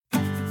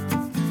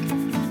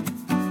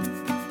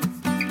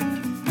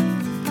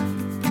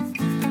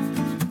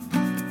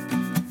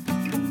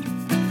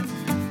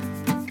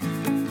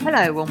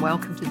Hello and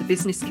welcome to the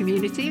business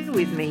community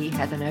with me,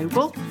 Heather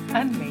Noble.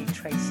 And me,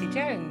 Tracy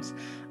Jones.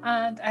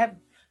 And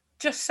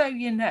just so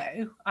you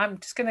know, I'm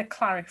just going to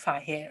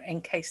clarify here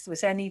in case there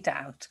was any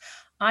doubt.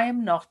 I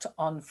am not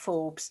on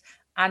Forbes'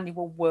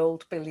 annual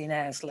World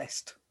Billionaires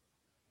list.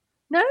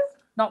 No?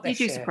 Not this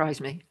You year. do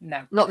surprise me.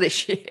 No. Not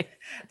this year.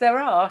 There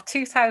are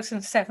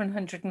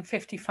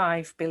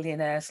 2,755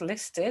 billionaires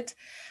listed,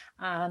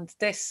 and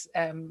this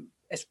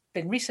has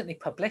been recently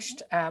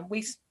published.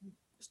 We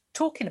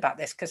talking about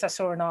this because I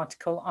saw an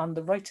article on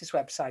the Reuters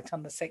website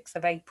on the 6th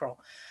of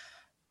April,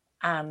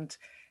 and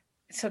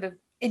it sort of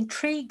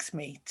intrigues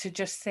me to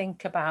just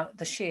think about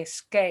the sheer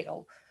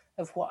scale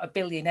of what a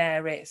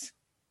billionaire is.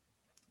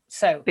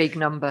 So big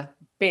number.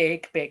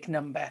 Big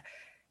number.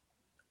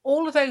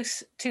 All of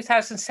those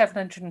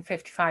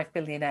 2,755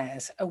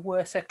 billionaires are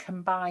worth a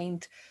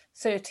combined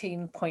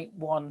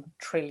 $13.1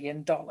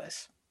 trillion.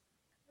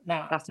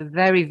 Now, that's a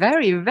very,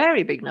 very,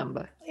 very big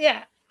number.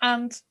 Yeah.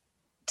 And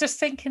just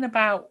thinking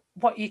about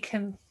what you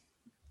can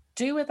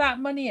do with that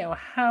money, or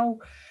how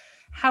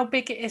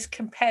big it is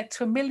compared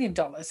to $1 million.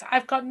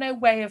 I've got no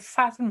way of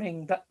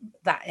fathoming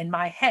that in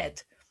my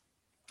head.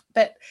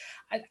 But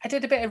I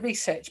did a bit of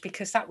research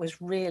because that was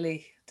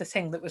really the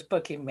thing that was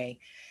bugging me.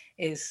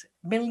 Is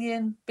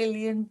million,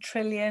 billion,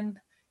 trillion?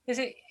 Is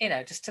it,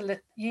 just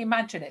you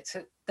imagine it's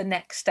the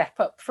next step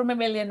up from $1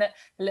 million, a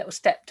little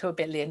step to $1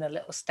 billion, a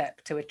little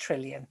step to $1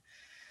 trillion.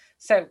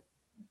 So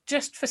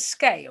just for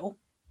scale,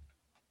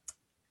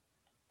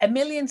 1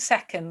 million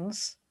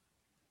seconds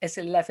is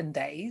 11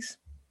 days.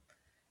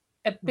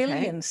 1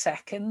 billion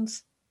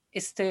seconds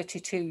is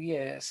 32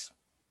 years.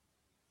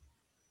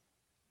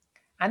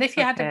 And if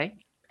you had $1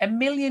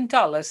 million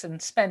and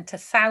spent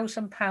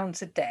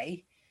 £1,000 a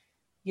day,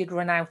 you'd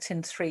run out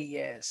in 3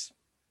 years.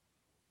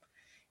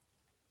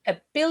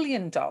 $1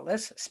 billion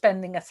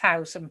spending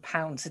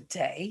 £1,000 a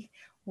day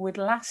would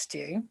last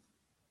you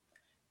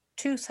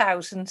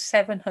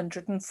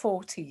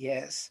 2,740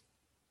 years.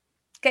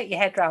 Get your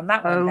head around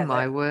that one, Oh, Heather.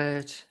 my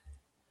word.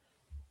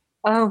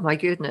 Oh, my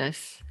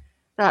goodness.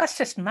 That's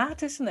just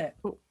mad, isn't it?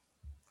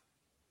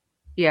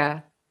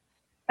 Yeah.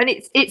 And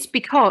it's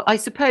because, I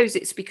suppose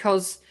it's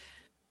because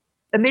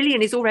 1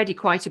 million is already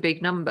quite a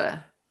big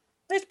number.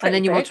 It's pretty and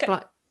then you big.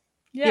 multiply.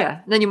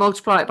 Yeah. And then you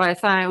multiply it by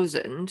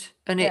 1,000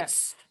 and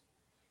it's.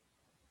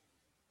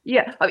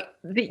 Yeah. I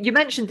mean, you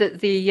mentioned that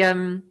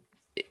the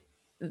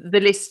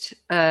list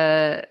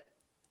has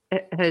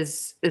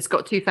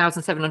got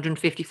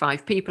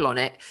 2,755 people on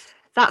it.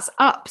 That's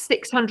up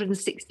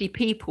 660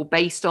 people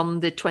based on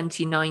the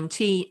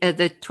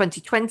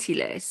 2020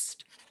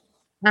 list.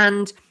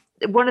 And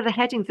one of the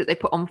headings that they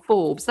put on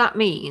Forbes, that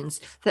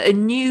means that a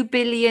new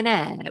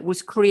billionaire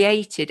was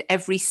created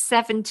every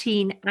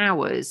 17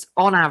 hours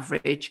on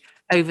average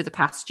over the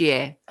past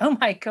year. Oh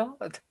my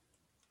God.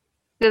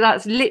 So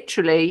that's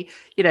literally,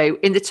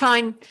 in the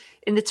time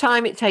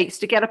it takes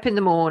to get up in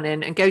the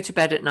morning and go to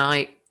bed at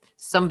night,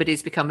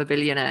 somebody's become a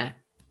billionaire.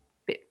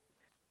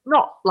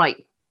 Not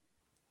like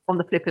on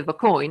the flip of a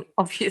coin,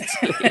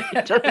 obviously.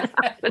 It doesn't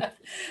happen.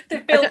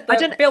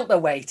 They've built their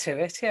way to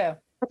it, yeah.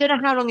 I don't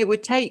know how long it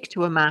would take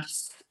to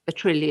amass $1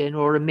 trillion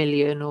or $1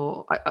 million,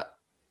 or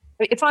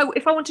if I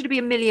wanted to be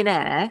a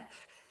millionaire,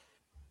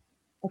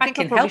 I think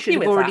I probably should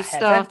have already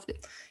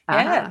started.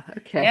 Yeah,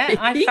 okay. Yeah,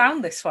 I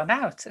found this one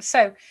out.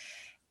 So,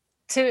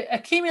 to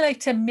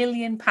accumulate £1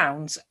 million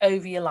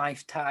over your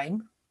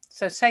lifetime,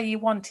 so say you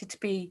wanted to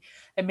be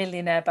a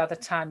millionaire by the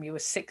time you were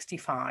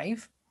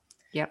 65,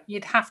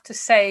 you'd have to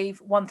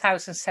save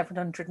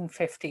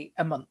 1,750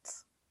 a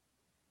month.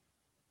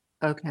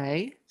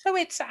 Okay. So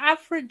it's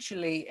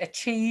averagely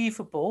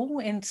achievable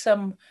in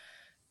some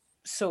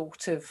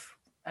sort of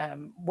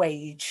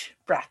wage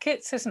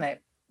brackets, isn't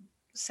it?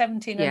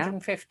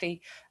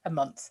 1,750 a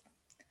month.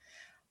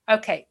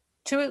 Okay,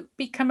 to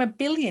become a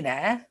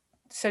billionaire,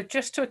 so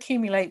just to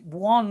accumulate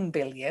 1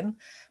 billion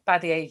by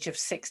the age of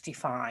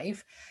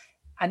 65,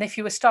 and if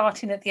you were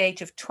starting at the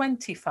age of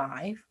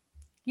 25,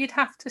 you'd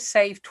have to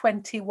save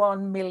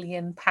 £21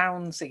 million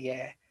a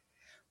year,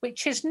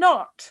 which is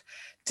not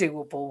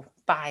doable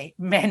by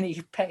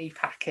many pay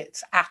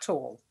packets at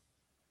all.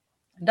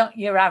 Not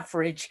your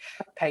average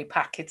pay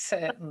packet,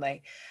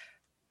 certainly.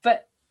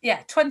 But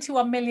yeah,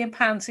 £21 million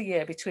a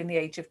year between the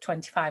age of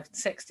 25 and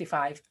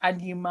 65,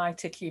 and you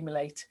might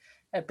accumulate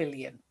 $1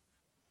 billion.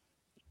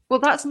 Well,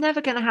 that's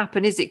never going to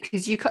happen, is it?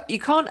 Because you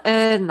can't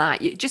earn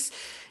that. You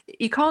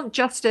can't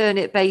just earn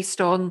it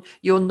based on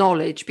your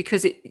knowledge,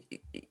 because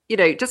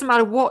it doesn't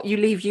matter what you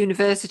leave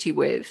university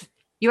with.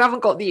 You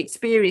haven't got the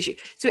experience.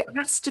 So it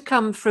has to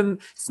come from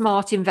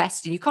smart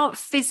investing. You can't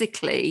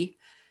physically,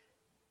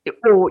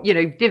 or,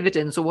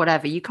 dividends or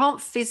whatever, you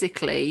can't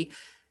physically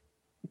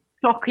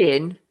clock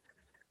in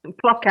and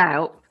clock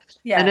out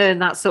and earn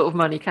that sort of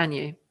money, can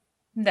you?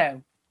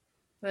 No.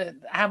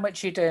 How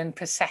much you'd earn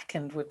per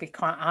second would be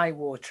quite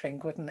eye-watering,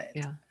 wouldn't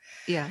it?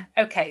 Yeah.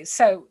 Okay,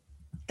 so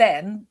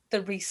then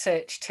the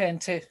research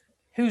turned to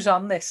who's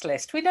on this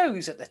list. We know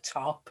who's at the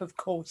top. Of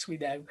course, we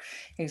know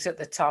who's at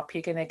the top.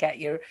 You're going to get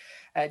your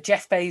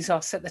Jeff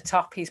Bezos at the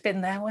top. He's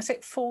been there, was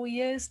it 4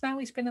 years now?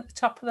 He's been at the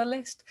top of the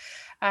list.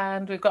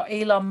 And we've got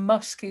Elon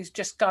Musk, who's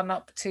just gone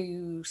up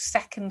to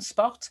second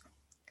spot.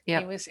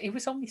 Yeah. He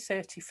was only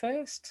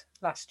 31st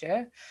last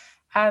year.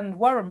 And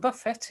Warren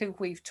Buffett, who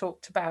we've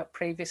talked about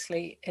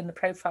previously in the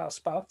profile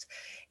spot,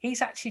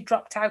 he's actually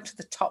dropped out of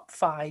the top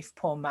 5,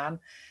 poor man.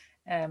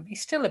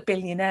 He's still a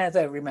billionaire,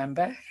 though,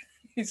 remember.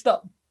 He's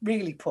not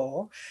really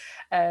poor.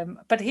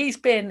 But he's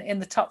been in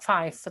the top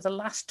 5 for the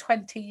last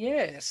 20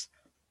 years.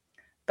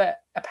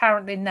 But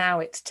apparently now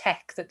it's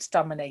tech that's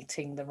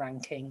dominating the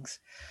rankings.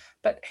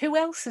 But who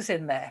else is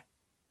in there?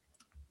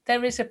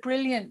 There is a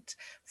brilliant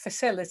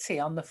facility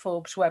on the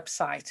Forbes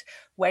website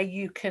where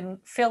you can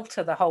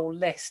filter the whole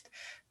list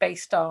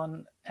based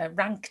on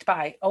ranked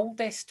by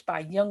oldest, by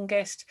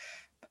youngest,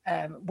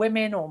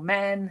 women or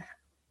men,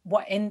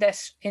 what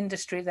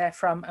industry they're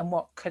from and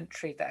what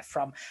country they're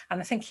from. And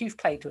I think you've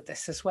played with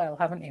this as well,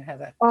 haven't you,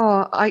 Heather?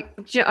 Oh, I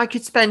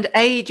could spend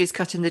ages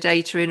cutting the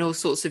data in all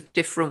sorts of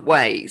different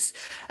ways.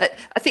 I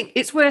think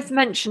it's worth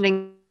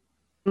mentioning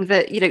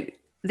that,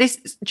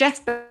 this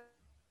Jeff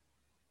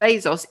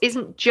Bezos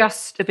isn't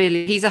just a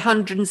billion. He's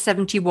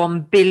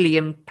 $171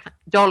 billion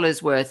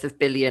worth of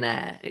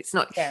billionaire. It's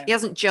not. Yeah. He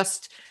hasn't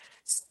just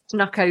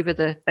snuck over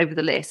the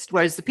list.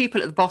 Whereas the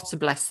people at the bottom,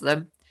 bless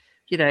them,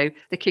 they're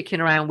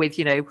kicking around with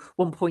 1.2,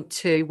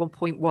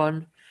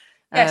 1.1.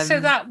 Yeah. So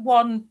that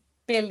 1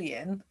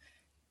 billion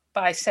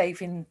by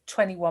saving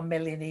 21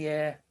 million a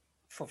year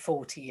for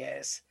 40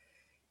 years.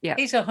 Yeah,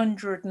 he's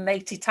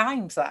 180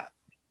 times that.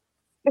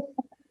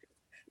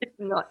 It's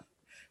nuts.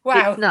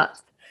 Wow. It's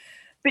nuts.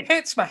 But it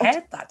hurts my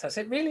head, that does.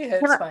 It really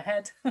hurts my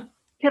head.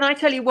 Can I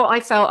tell you what I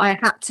felt I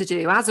had to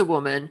do as a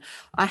woman?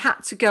 I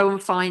had to go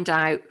and find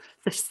out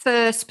the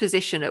first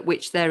position at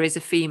which there is a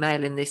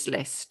female in this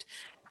list.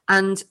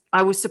 And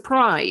I was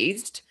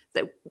surprised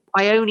that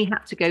I only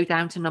had to go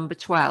down to number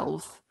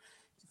 12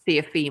 to see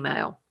a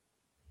female.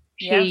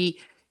 Yeah.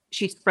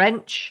 She's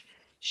French.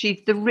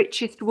 She's the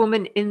richest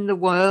woman in the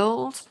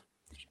world.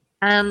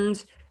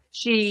 And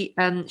she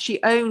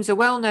owns a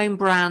well-known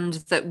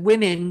brand that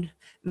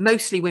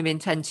mostly women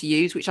tend to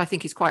use, which I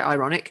think is quite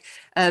ironic.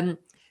 Her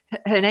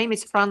name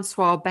is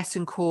Francoise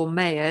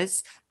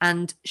Bettencourt-Meyers,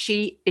 and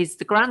she is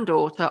the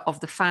granddaughter of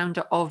the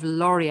founder of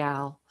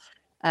L'Oreal.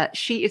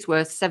 She is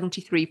worth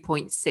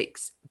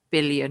 $73.6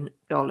 billion.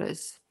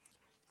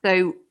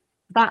 So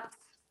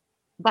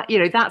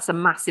that's a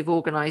massive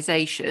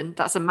organization.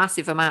 That's a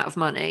massive amount of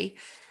money.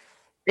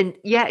 And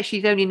yeah,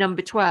 she's only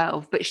number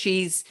 12, but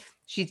she's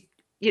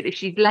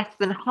less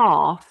than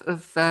half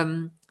of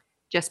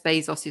Jeff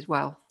Bezos'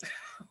 wealth.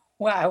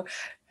 Wow.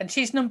 And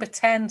she's number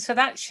 10. So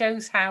that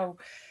shows how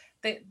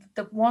the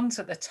ones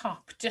at the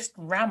top just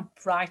ramp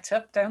right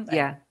up, don't they?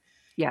 Yeah.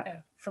 Yeah.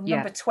 From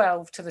number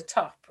 12 to the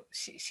top.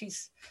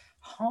 She's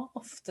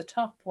half the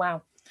top.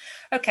 Wow.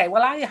 Okay.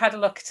 Well, I had a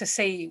look to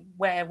see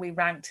where we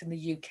ranked in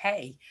the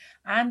UK,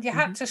 and you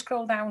had to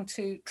scroll down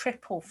to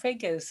triple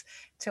figures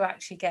to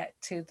actually get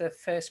to the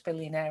first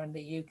billionaire in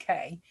the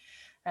UK.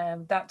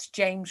 That's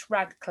James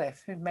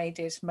Radcliffe, who made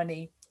his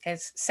money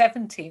as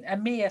a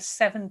mere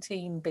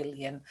 $17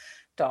 billion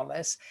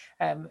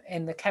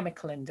in the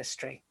chemical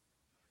industry.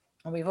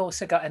 And we've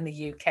also got in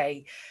the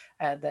UK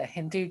the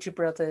Hinduja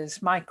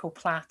brothers, Michael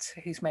Platt,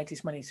 who's made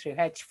his money through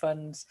hedge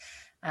funds,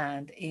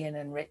 and Ian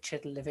and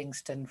Richard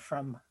Livingston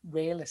from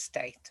real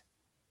estate.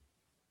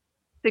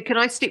 So can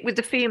I stick with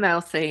the female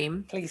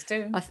theme? Please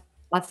do.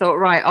 I thought,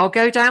 right, I'll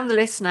go down the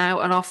list now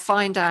and I'll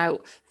find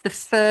out the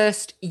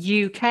first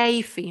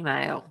UK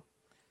female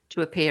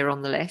to appear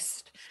on the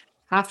list.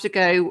 I have to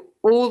go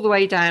all the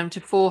way down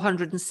to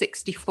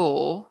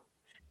 464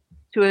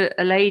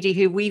 to a lady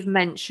who we've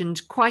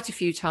mentioned quite a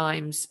few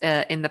times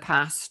in the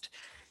past.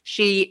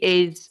 She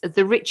is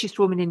the richest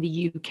woman in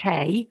the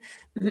UK,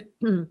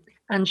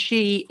 and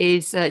she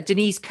is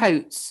Denise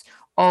Coates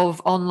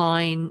of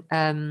online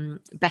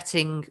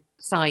betting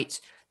site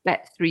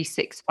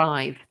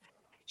Bet365.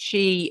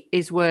 She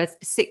is worth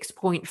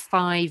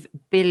 $6.5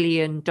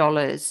 billion,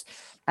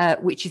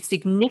 which is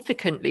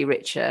significantly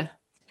richer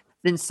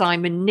than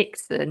Simon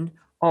Nixon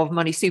of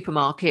Money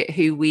Supermarket,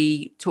 who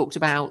we talked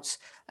about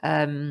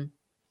a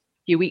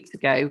few weeks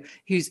ago,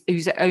 who's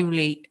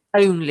only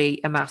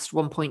amassed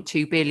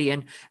 1.2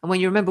 billion. And when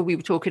you remember we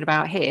were talking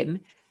about him,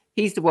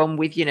 he's the one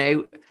with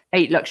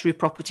 8 luxury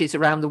properties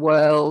around the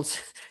world.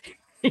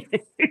 He's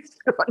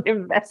got an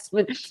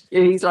investment.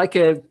 He's like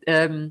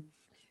an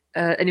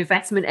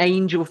investment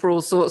angel for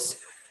all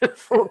sorts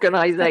of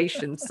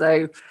organizations.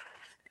 So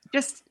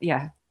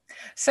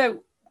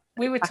So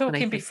we were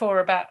talking before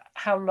about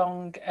how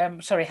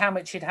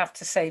much you'd have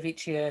to save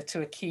each year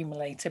to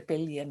accumulate $1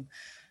 billion,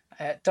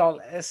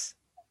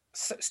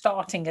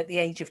 starting at the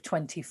age of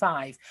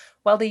 25.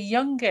 Well, the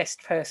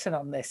youngest person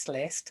on this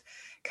list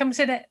comes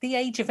in at the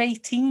age of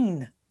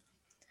 18.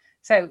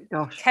 So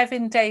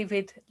Kevin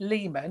David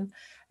Lehman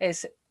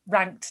is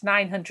ranked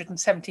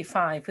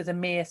 975 with a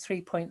mere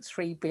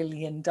 $3.3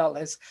 billion,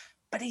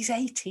 but he's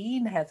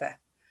 18, Heather.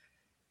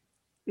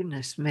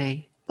 Goodness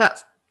me.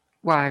 That's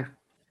wow.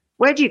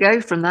 Where do you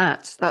go from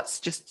that? That's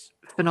just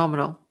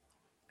phenomenal.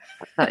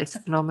 That is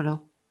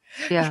phenomenal.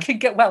 Yeah. You can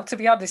get, well, to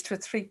be honest,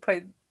 with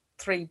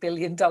 $3.3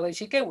 billion,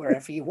 you go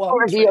wherever you want.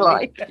 Wherever you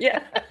like.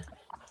 Yeah.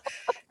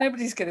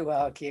 Nobody's going to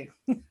argue.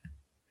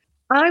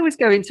 I was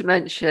going to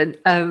mention,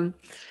 I'm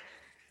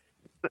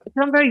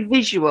very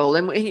visual,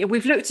 and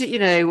we've looked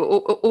at,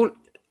 all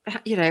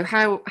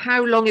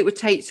how long it would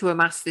take to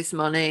amass this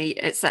money,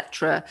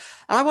 etc.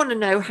 I want to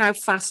know how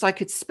fast I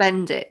could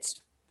spend it.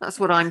 That's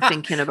what I'm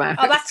thinking about.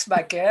 Oh, that's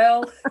my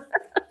girl.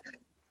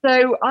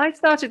 So I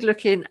started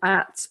looking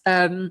at,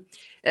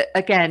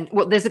 again,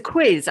 well, there's a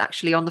quiz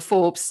actually on the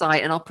Forbes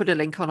site, and I'll put a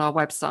link on our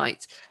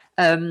website,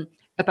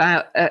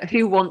 about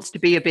who wants to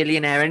be a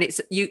billionaire. And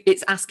it's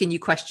asking you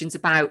questions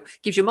about,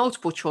 gives you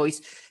multiple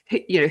choice,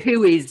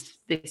 who is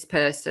this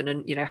person,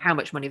 and, how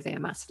much money have they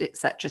amassed,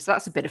 etc. So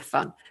that's a bit of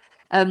fun.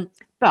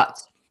 But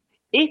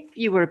if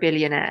you were a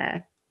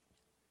billionaire,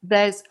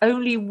 there's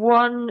only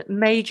one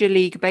Major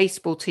League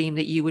Baseball team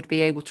that you would be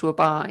able to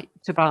buy,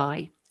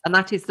 and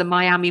that is the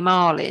Miami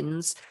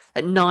Marlins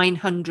at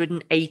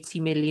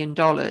 $980 million.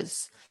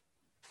 It's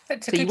a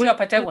good job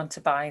I don't want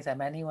to buy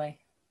them anyway.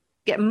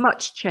 Get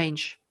much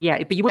change. Yeah,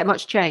 but you wouldn't get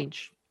much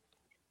change.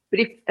 But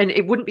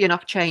it wouldn't be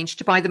enough change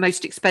to buy the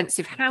most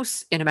expensive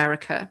house in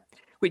America,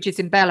 which is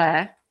in Bel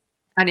Air,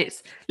 and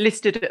it's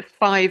listed at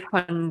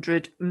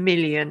 $500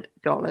 million.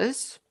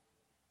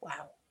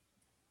 Wow.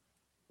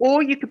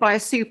 Or you could buy a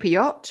super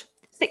yacht,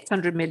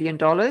 $600 million,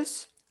 get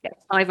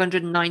a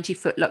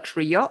 590-foot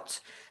luxury yacht,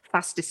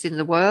 fastest in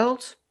the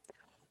world.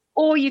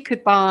 Or you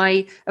could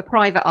buy a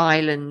private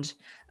island.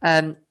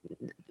 I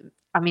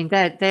mean,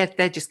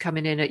 they're just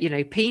coming in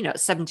at,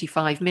 peanuts,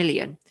 75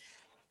 million.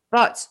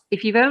 But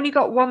if you've only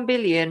got 1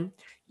 billion,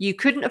 you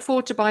couldn't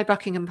afford to buy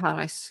Buckingham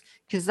Palace,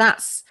 because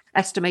that's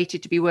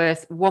estimated to be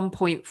worth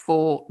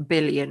 1.4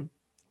 billion.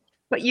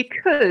 But you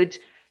could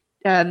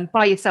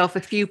buy yourself a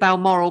few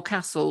Balmoral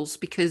castles,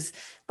 because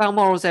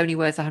Balmoral's only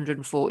worth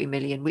 140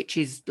 million, which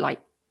is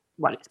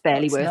it's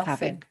barely worth nothing.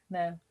 having.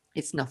 No,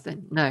 it's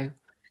nothing. No,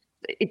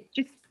 it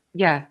just,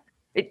 yeah.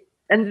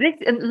 And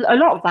a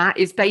lot of that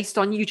is based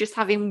on you just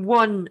having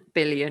 1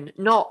 billion,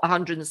 not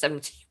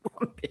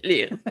 171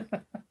 billion.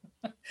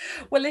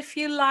 Well, if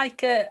you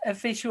like a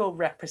visual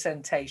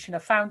representation, I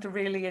found a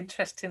really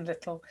interesting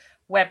little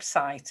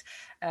website.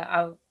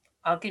 I'll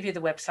give you the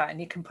website and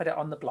you can put it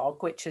on the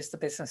blog, which is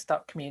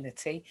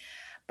thebusiness.community.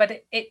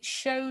 But it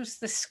shows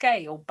the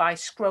scale by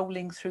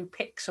scrolling through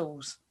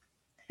pixels.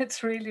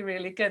 It's really,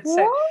 really good. What?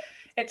 So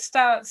it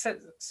starts at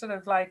sort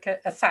of like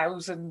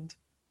 $1,000,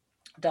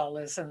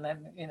 and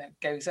then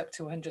goes up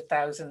to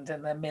 100,000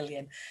 and then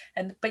million.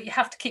 But you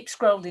have to keep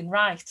scrolling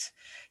right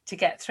to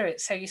get through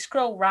it. So you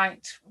scroll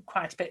right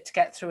quite a bit to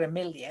get through 1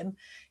 million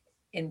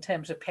in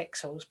terms of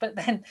pixels, but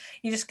then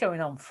you're just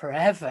going on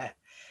forever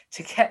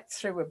to get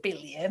through 1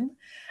 billion.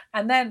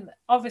 And then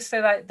obviously,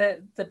 like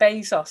the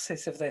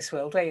Bezoses of this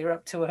world, where you're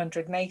up to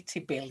 180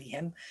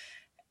 billion,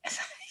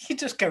 you're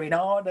just going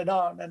on and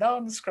on and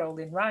on,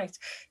 scrolling right.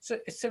 So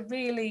it's a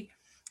really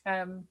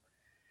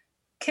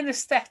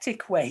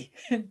kinesthetic way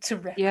to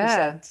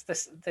represent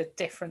the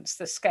difference,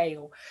 the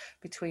scale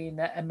between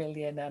 1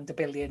 million and 1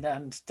 billion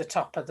and the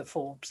top of the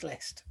Forbes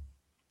list.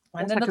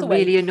 And it's another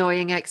really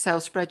annoying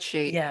Excel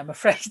spreadsheet. Yeah, I'm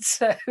afraid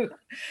so.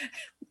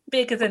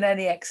 Bigger than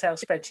any Excel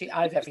spreadsheet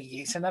I've ever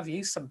used, and I've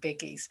used some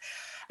biggies.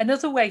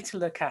 Another way to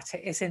look at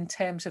it is in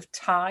terms of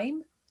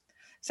time.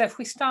 So if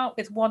we start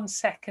with 1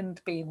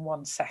 second being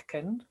 1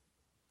 second,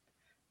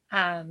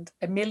 and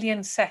 1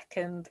 million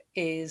second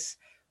is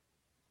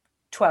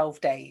 12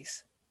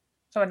 days.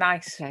 So a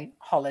nice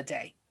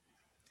holiday.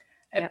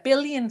 A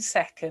billion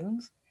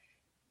seconds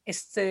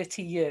is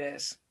 30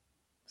 years.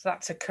 So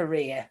that's a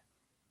career.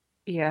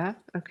 Yeah,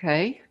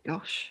 okay.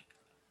 Gosh.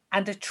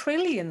 And 1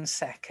 trillion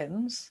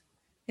seconds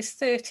is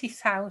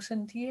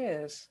 30,000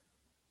 years.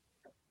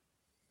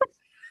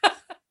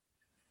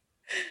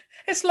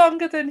 It's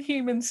longer than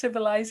human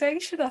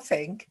civilization, I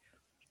think.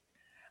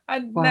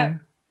 And wow.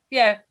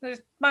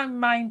 My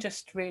mind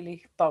just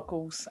really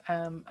boggles.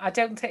 I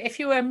don't think if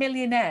you were a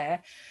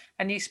millionaire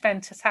and you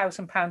spent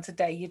 £1,000 a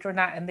day, you'd run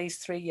out in these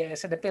 3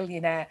 years, and a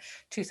billionaire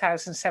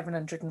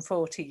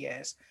 2,740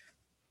 years.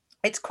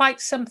 It's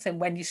quite something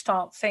when you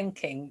start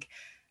thinking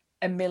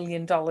 $1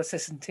 million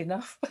isn't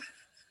enough.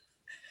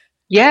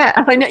 Yeah,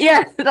 I know.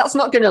 Yeah, that's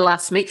not going to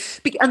last me.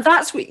 And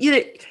that's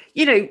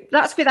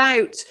that's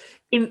without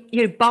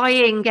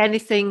buying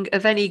anything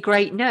of any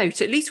great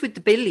note. At least with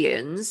the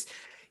billions,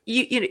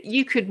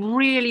 you could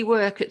really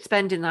work at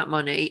spending that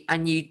money,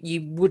 and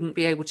you wouldn't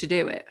be able to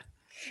do it.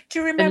 Do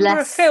you remember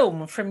a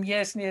film from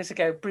years and years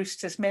ago,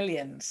 Brewster's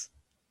Millions?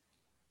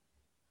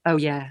 Oh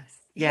yes.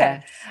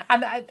 Yeah.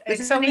 And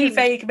it's only a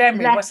vague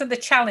memory. Wasn't the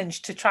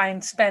challenge to try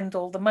and spend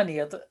all the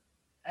money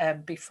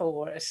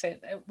before?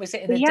 Was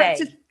it in a day?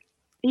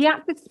 He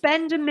had to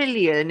spend 1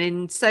 million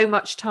in so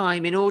much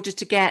time in order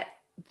to get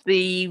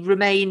the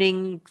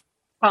remaining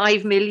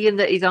 5 million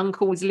that his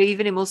uncle was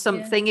leaving him or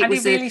something. Yeah. And he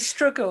really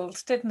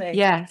struggled, didn't he?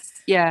 Yes.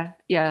 Yeah.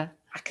 I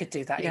could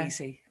do that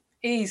easy.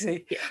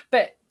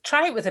 Yeah.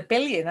 try it with 1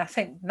 billion. I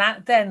think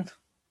then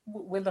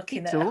we're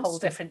looking at a whole awesome.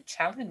 different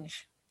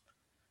challenge.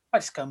 I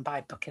just go and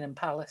buy Buckingham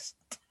Palace.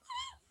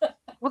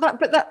 Well,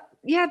 but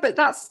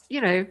that's,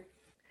 you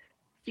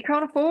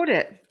can't afford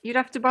it. You'd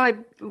have to buy.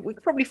 We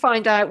could probably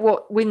find out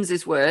what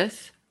Windsor's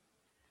worth.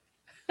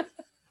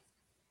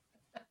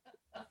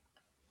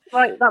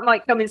 Right, that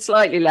might come in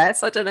slightly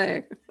less. I don't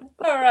know.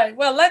 All right.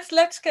 Well,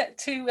 let's get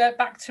to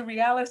back to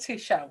reality,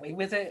 shall we?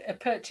 With a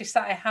purchase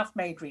that I have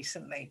made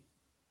recently.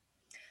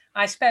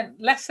 I spent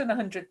less than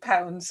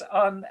 £100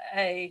 on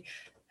a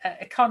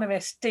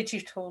Economist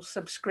digital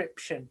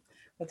subscription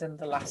within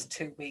the last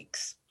 2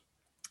 weeks,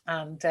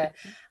 and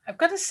I've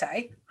got to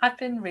say I've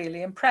been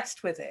really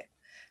impressed with it.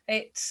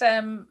 It's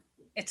an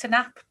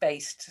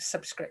app-based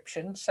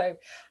subscription, so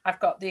I've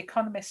got the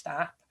Economist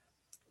app,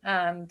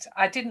 and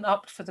I didn't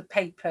opt for the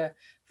paper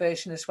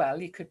version as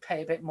well. You could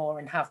pay a bit more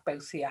and have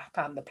both the app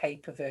and the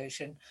paper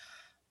version,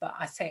 but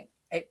I think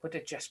it would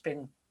have just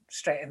been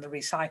straight in the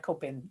recycle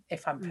bin,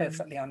 if I'm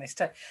perfectly honest.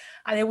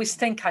 I always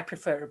think I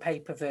prefer a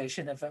paper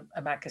version of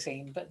a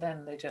magazine, but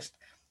then they just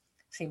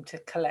seem to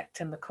collect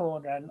in the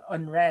corner and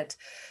unread.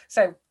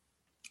 So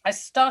I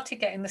started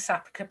getting this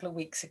app a couple of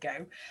weeks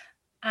ago,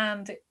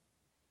 and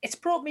it's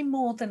brought me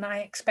more than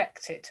I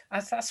expected.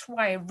 That's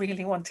why I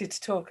really wanted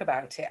to talk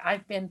about it.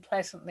 I've been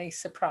pleasantly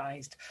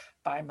surprised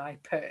by my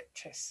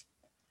purchase.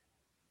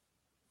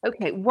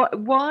 Okay,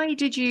 why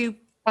did you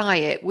buy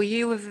it? Were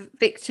you a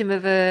victim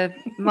of a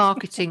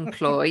marketing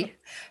ploy?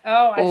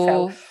 I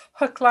fell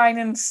hook, line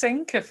and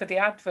sinker for the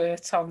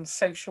advert on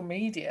social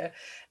media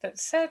that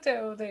said,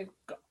 they've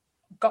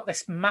got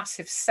this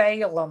massive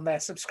sale on their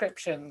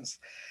subscriptions.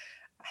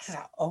 I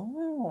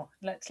thought,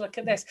 let's look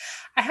at this.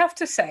 I have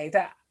to say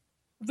that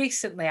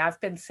recently I've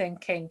been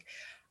thinking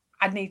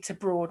I need to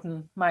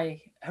broaden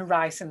my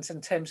horizons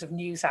in terms of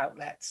news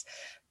outlets.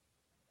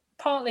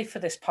 Partly for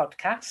this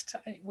podcast,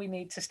 we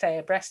need to stay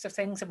abreast of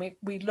things, and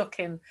we look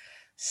in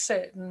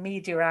certain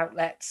media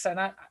outlets, and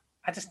I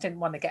just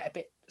didn't want to get a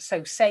bit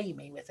so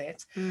samey with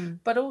it,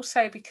 but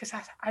also because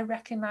I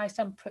recognised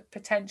I'm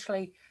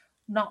potentially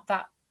not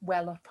that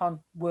well up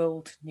on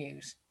world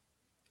news,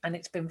 and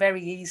it's been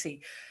very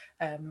easy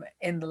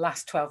in the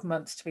last 12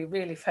 months to be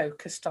really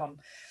focused on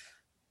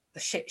the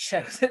shit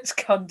show that's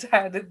gone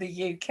down in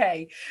the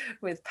UK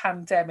with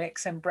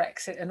pandemics and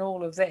Brexit and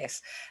all of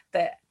this,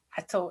 that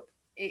I thought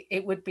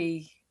it would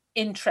be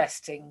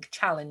interesting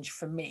challenge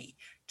for me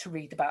to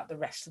read about the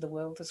rest of the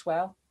world as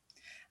well.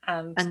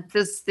 And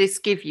does this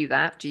give you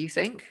that, do you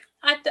think?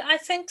 I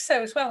think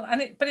so as well.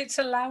 But it's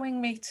allowing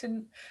me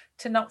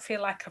to not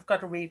feel like I've got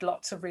to read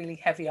lots of really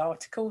heavy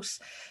articles.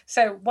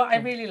 So what I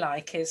really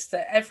like is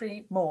that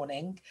every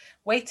morning,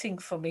 waiting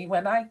for me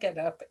when I get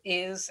up,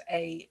 is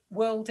a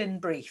World in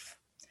Brief.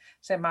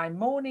 So my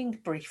morning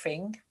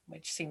briefing,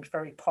 which seems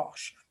very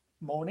posh,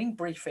 morning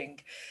briefing,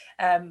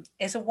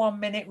 is a 1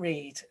 minute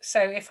read.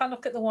 So if I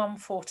look at the one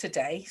for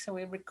today, so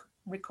we're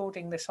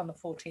recording this on the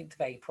 14th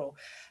of April,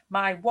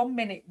 my 1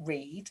 minute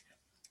read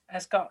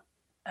has got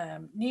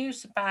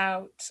news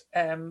about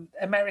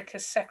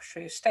America's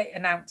Secretary of State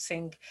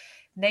announcing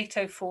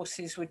NATO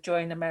forces would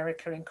join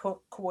America in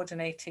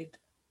coordinated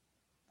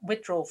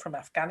withdrawal from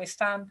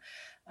Afghanistan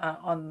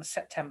on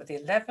September the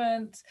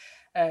 11th.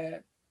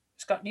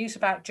 It's got news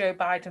about Joe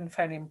Biden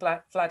phoning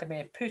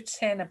Vladimir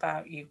Putin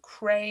about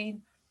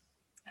Ukraine.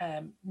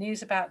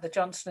 News about the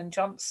Johnson &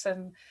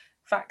 Johnson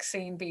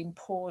vaccine being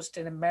paused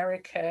in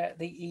America,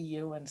 the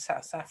EU and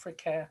South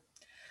Africa.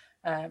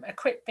 A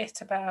quick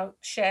bit about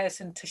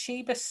shares in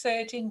Toshiba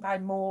surging by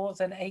more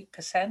than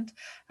 8%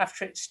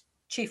 after its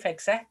chief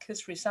exec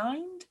has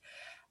resigned.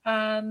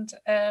 And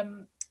a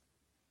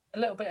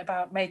little bit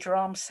about major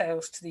arms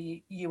sales to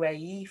the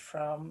UAE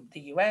from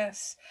the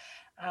US,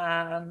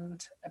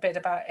 and a bit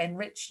about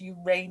enriched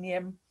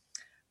uranium,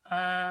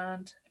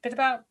 and a bit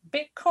about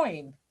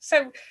Bitcoin.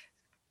 So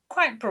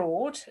quite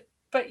broad,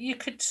 but you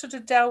could sort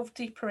of delve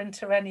deeper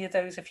into any of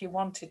those if you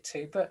wanted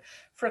to. But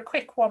for a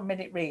quick 1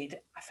 minute read,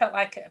 I felt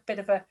like a bit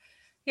of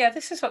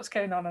this is what's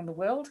going on in the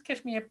world. It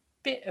gives me a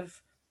bit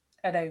of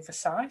an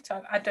oversight.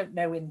 I don't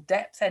know in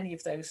depth any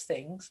of those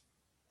things.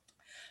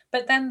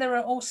 But then there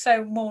are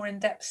also more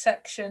in-depth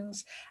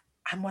sections.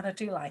 And what I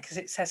do like is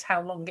it says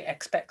how long it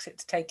expects it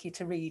to take you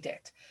to read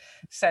it.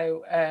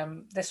 So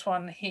this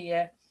one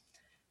here,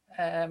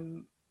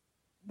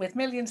 with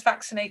millions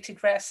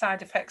vaccinated, rare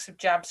side effects of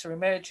jabs are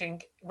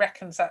emerging,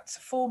 reckons that's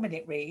a 4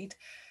 minute read,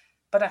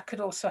 but I could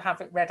also have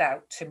it read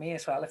out to me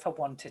as well if I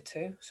wanted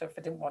to. So if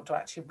I didn't want to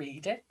actually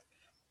read it.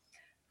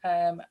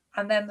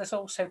 And then there's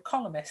also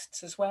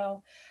columnists as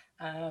well,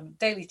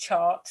 daily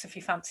charts if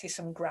you fancy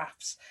some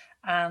graphs,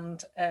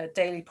 and a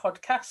daily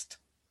podcast.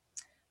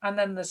 And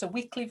then there's a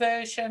weekly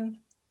version,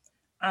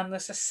 and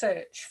there's a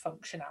search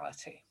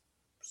functionality.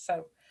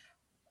 So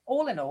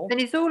all in all.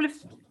 And is all of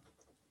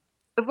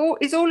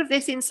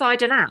this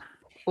inside an app,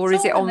 or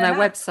is it on their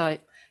website?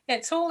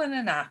 It's all in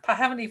an app. I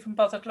haven't even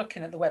bothered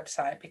looking at the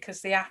website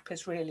because the app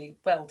is really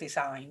well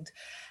designed.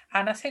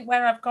 And I think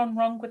where I've gone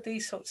wrong with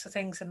these sorts of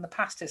things in the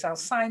past is I'll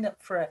sign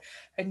up for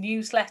a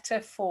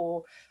newsletter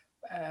for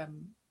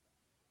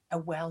a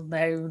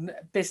well-known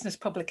business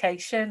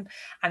publication,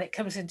 and it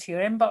comes into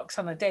your inbox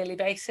on a daily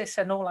basis,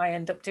 and all I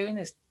end up doing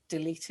is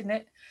deleting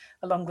it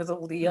along with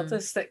all the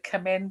others that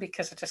come in,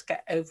 because I just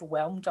get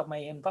overwhelmed on my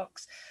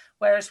inbox.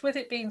 Whereas with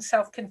it being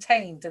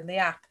self-contained in the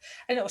app,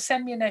 and it will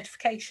send me a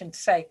notification to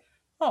say,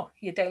 oh,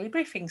 your daily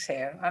briefing's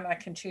here, and I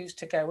can choose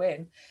to go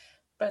in.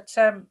 But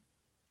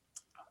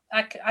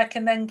I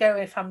can then go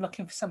if I'm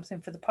looking for something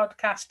for the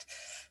podcast.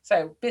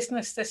 So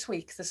business this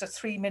week, there's a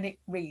 3-minute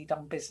read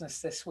on business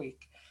this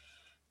week.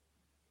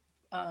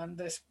 And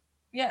there's,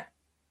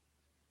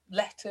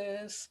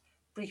 letters,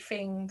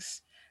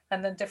 briefings,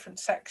 and then different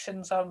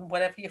sections on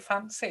whatever you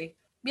fancy.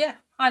 Yeah,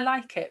 I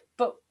like it.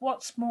 But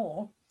what's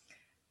more,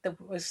 there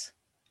was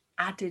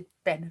added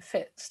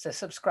benefits to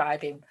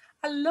subscribing.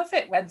 I love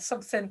it when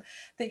something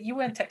that you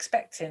weren't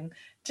expecting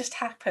just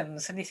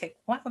happens and you think,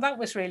 wow, that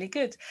was really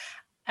good.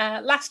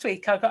 Last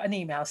week, I got an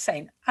email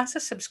saying, as a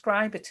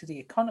subscriber to The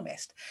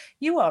Economist,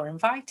 you are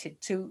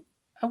invited to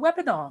a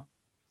webinar.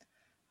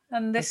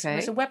 And this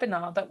was a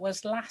webinar that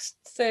was last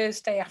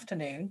Thursday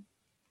afternoon.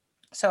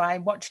 So I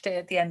watched it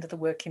at the end of the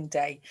working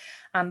day.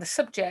 And the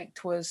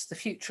subject was the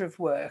future of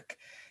work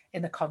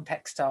in the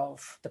context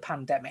of the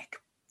pandemic.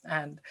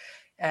 And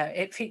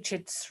it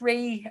featured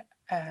 3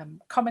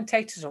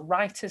 commentators or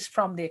writers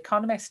from The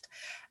Economist.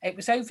 It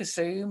was over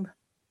Zoom.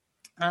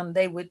 And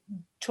they were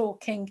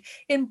talking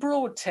in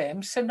broad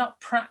terms, so not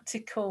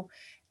practical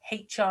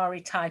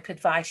HR-y type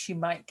advice you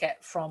might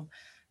get from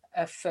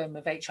a firm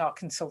of HR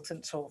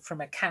consultants or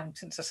from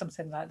accountants or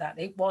something like that.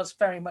 It was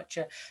very much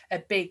a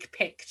big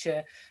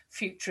picture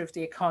future of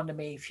the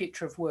economy,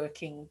 future of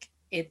working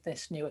in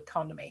this new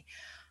economy.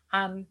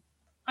 And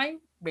I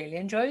really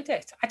enjoyed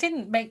it. I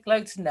didn't make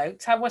loads of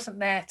notes. I wasn't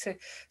there to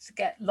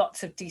get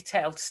lots of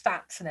detailed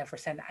stats and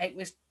everything. It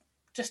was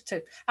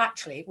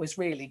it was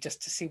really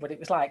just to see what it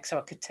was like so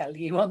I could tell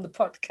you on the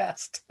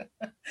podcast.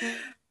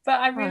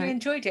 But I really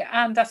enjoyed it.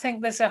 And I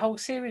think there's a whole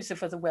series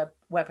of other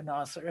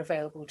webinars that are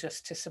available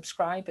just to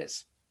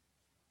subscribers.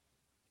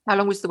 How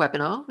long was the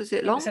webinar? Was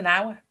it long? It was an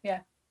hour, yeah.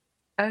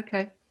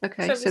 Okay.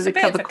 So they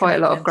covered quite a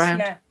lot of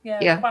ground.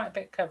 Yeah, quite a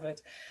bit covered.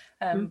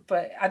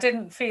 But I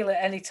didn't feel at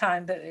any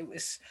time that it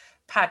was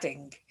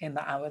padding in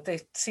that hour.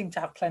 They seem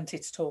to have plenty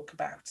to talk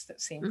about that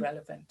seemed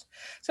relevant.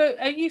 So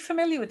are you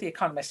familiar with The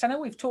Economist? I know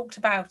we've talked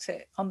about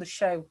it on the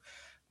show.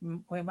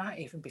 We might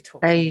even be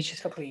talking a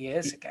couple of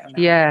years ago now.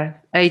 Yeah,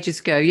 ages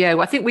ago. Yeah,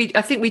 well,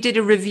 I think we did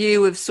a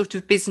review of sort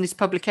of business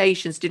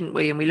publications, didn't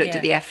we? And we looked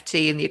at the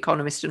FT and The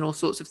Economist and all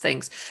sorts of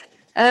things.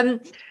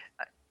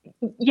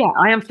 Yeah,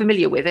 I am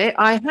familiar with it.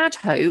 I had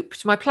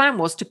hoped, my plan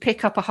was to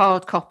pick up a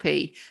hard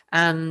copy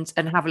and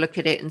have a look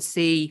at it and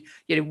see,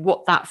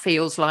 what that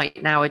feels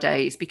like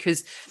nowadays,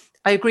 because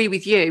I agree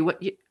with you.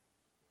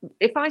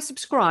 If I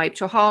subscribe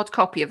to a hard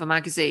copy of a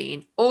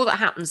magazine, all that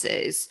happens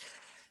is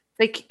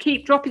they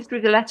keep dropping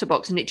through the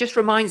letterbox, and it just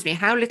reminds me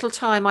how little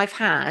time I've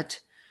had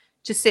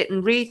to sit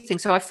and read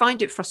things. So I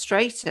find it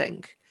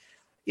frustrating,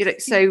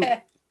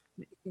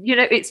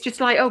 it's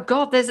just like, oh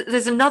God,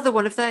 there's another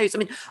one of those. I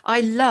mean, I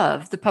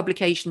love the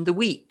publication The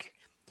Week,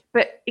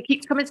 but it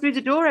keeps coming through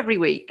the door every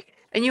week,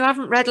 and you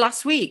haven't read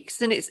last week's,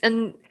 so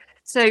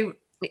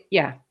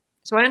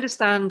I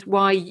understand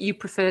why you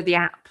prefer the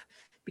app,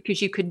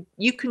 because you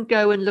can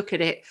go and look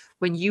at it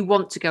when you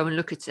want to go and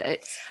look at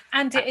it.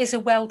 And it is a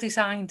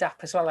well-designed app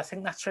as well. I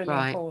think that's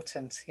really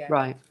important. Yeah.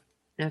 Right.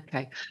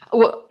 Okay.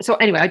 Well, so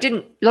anyway,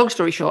 long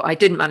story short, I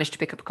didn't manage to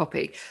pick up a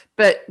copy.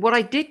 But what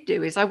I did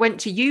do is I went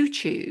to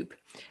YouTube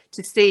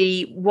to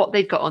see what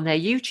they'd got on their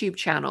YouTube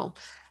channel.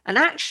 And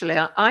actually,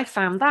 I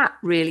found that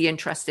really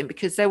interesting,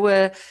 because there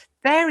were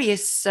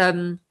various,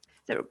 there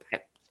were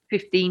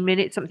 15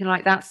 minutes, something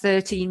like that,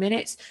 13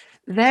 minutes,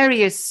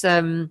 various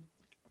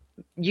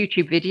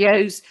YouTube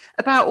videos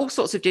about all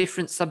sorts of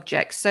different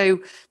subjects.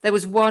 So there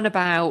was one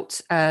about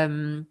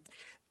the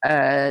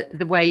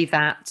way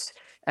that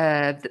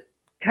the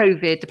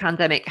COVID, the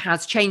pandemic,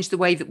 has changed the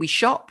way that we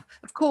shop.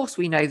 Of course,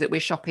 we know that we're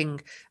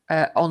shopping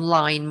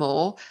online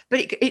more,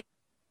 but it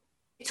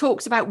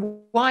talks about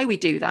why we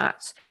do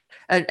that.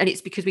 And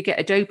it's because we get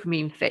a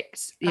dopamine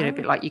fix, a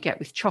bit like you get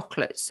with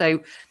chocolate.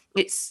 So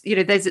it's,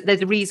 there's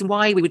a reason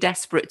why we were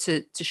desperate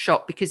to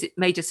shop, because it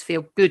made us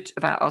feel good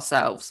about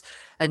ourselves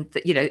and,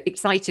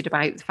 excited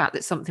about the fact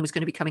that something was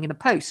going to be coming in the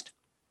post.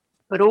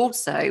 But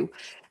also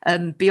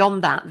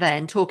beyond that,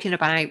 then talking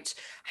about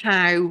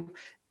how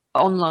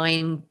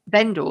online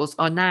vendors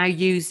are now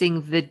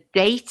using the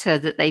data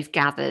that they've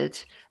gathered,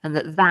 and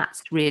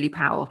that's really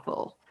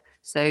powerful.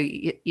 So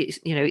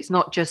it's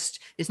not just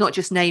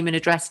name and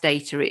address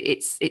data.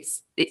 It's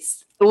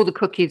all the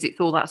cookies.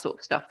 It's all that sort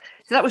of stuff.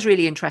 So that was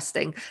really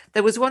interesting.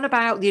 There was one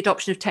about the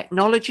adoption of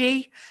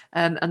technology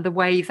and the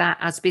way that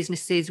as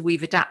businesses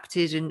we've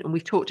adapted, and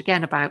we've talked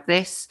again about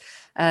this,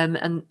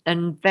 and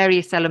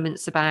various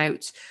elements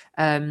about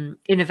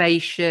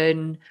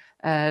innovation.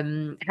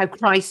 How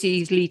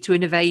crises lead to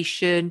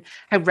innovation,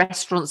 how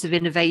restaurants have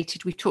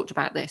innovated. We've talked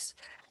about this.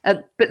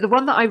 But the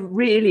one that I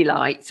really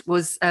liked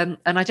was, and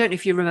I don't know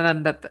if you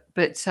remember,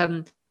 but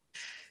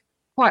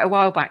quite a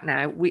while back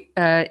now, we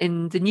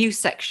in the news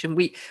section,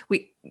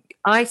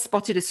 I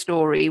spotted a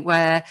story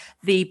where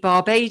the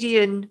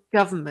Barbadian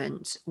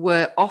government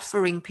were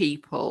offering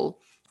people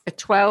a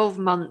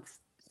 12-month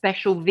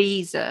special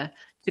visa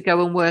to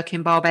go and work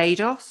in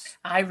Barbados.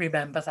 I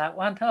remember that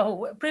one.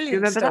 Oh,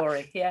 brilliant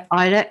story. Yeah.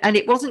 And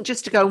it wasn't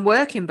just to go and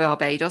work in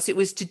Barbados, it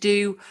was to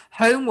do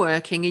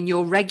homeworking in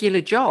your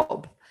regular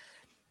job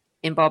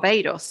in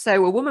Barbados.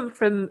 So a woman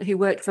who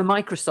worked for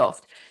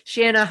Microsoft,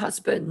 she and her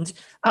husband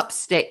up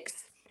sticks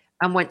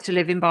and went to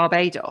live in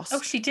Barbados.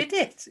 Oh, she did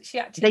it. She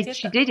actually did.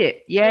 She did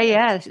it.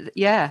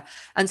 Yeah.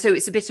 And so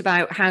it's a bit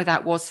about how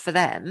that was for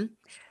them.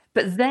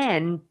 But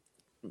then,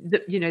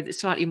 the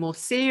slightly more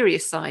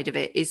serious side of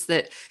it is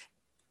that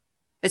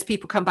as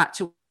people come back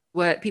to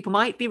work, people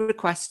might be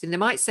requesting, they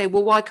might say,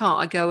 well, why can't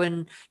I go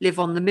and live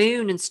on the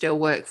moon and still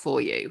work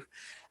for you?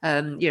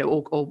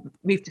 Or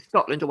move to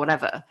Scotland or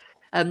whatever,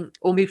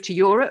 or move to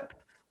Europe.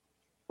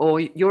 Or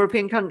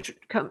European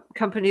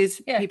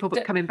companies, people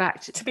coming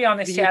back to be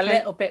honest, a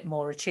little bit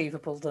more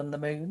achievable than the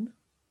moon.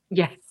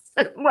 Yes.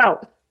 Well,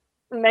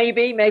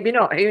 maybe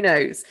not. Who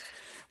knows?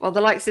 Well,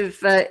 the likes of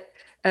Jeff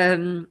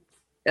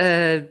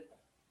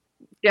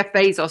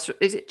Bezos.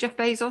 Is it Jeff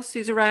Bezos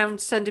who's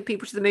around sending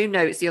people to the moon?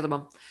 No, it's the other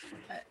one.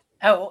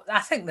 I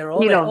think they're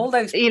all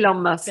those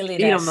Elon Musk.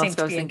 Billionaires seem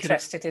to be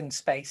interested in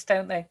space,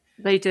 don't they?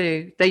 They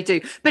do.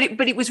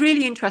 But it was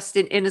really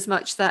interesting in as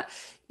much that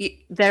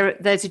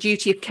there's a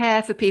duty of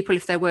care for people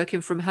if they're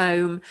working from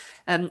home.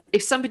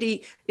 If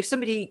somebody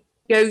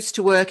goes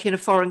to work in a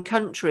foreign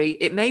country,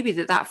 it may be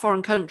that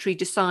foreign country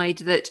decide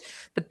that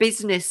the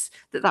business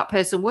that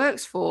person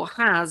works for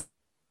has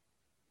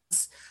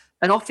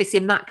an office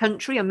in that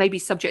country and maybe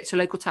subject to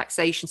local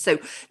taxation. So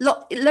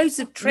loads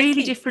of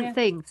really different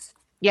things.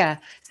 Yeah.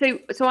 So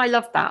I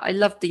love that. I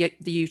love the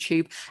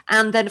YouTube,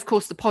 and then of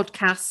course the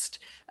podcast.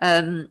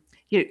 They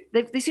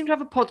seem to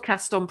have a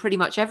podcast on pretty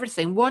much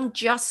everything. One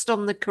just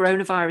on the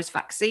coronavirus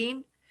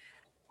vaccine,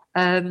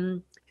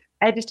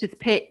 Editor's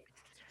Pick,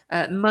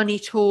 Money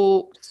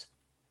Talks,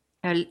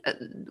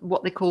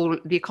 what they call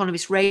The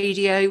Economist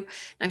Radio.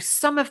 Now,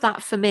 some of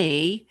that for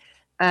me,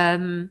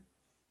 I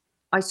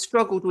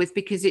struggled with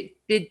because it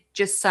did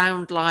just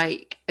sound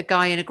like a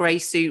guy in a grey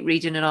suit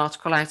reading an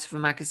article out of a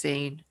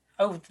magazine.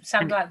 Oh,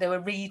 sounded like they were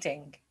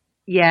reading.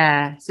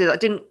 Yeah, so that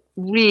didn't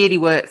really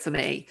work for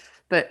me.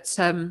 But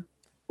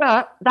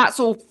that's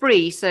all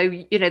free. So,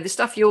 the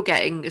stuff you're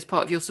getting as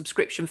part of your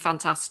subscription,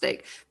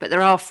 fantastic. But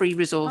there are free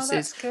resources. Oh,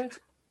 that's good.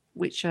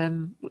 Which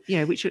are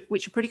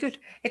pretty good.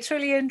 It's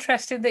really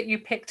interesting that you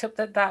picked up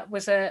that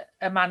was a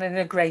man in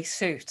a grey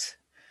suit.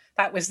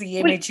 That was the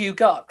image you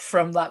got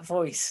from that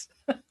voice.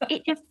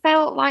 It just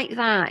felt like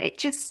that. It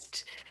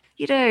just,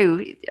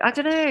 I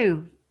don't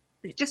know.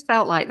 It just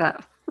felt like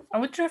that. I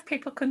wonder if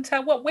people can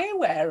tell what we're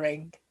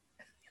wearing.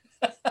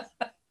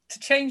 To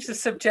change the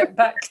subject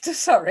back to,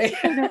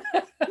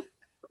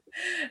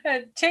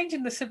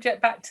 changing the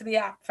subject back to the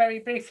app very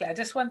briefly, I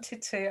just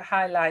wanted to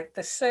highlight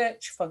the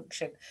search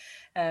function,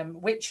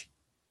 which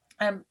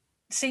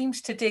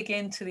seems to dig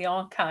into the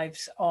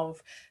archives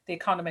of the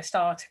Economist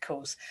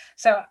articles.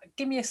 So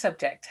give me a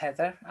subject,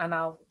 Heather, and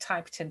I'll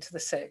type it into the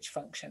search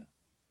function.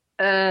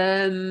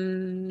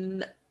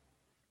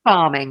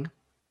 Farming.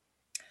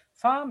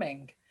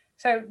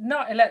 So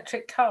not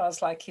electric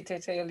cars like you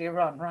did earlier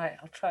on. Right,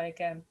 I'll try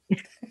again.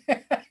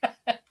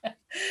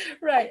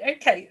 Right,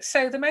 okay.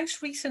 So the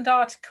most recent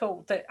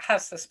article that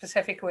has the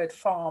specific word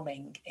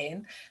farming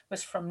in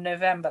was from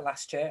November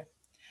last year.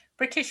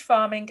 British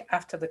farming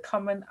after the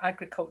Common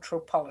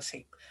Agricultural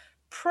Policy.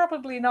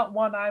 Probably not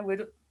one I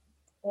would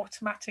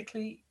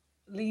automatically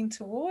lean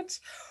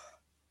towards.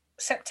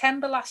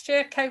 September last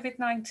year,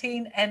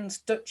 COVID-19 ends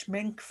Dutch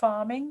mink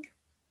farming.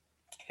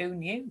 Who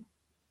knew?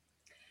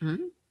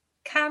 Mm-hmm.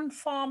 Can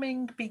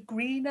farming be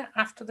greener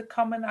after the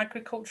Common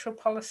Agricultural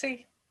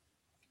Policy?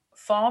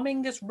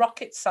 Farming as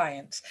rocket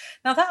science.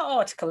 Now that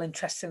article,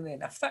 interestingly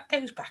enough, that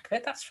goes back a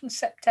bit. That's from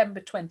September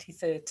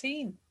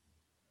 2013.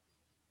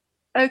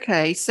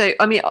 Okay, so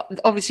I mean,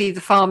 obviously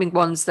the farming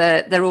ones,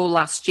 they're all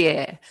last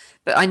year,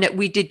 but I know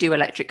we did do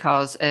electric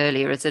cars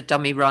earlier as a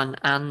dummy run,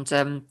 and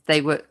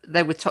they were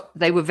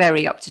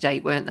very up to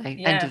date, weren't they?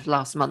 Yeah. End of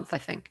last month, I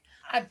think.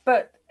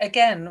 But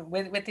again,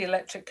 with the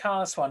electric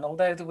cars one,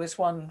 although there was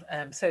one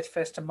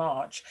 31st of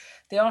March,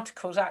 the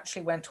articles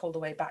actually went all the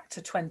way back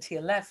to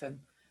 2011.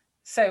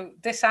 So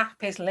this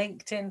app is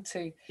linked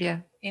into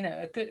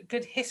a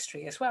good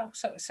history as well.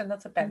 So it's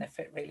another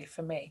benefit really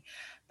for me.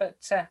 But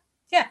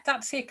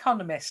that's The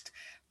Economist.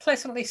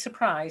 Pleasantly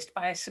surprised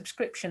by a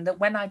subscription that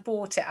when I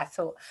bought it, I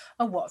thought,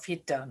 oh, what have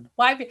you done?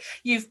 Why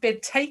you've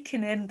been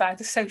taken in by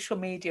the social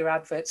media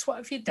adverts? What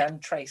have you done,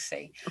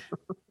 Tracy?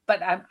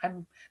 But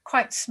I'm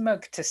quite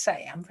smug to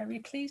say I'm very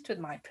pleased with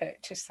my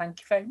purchase.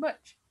 Thank you very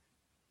much.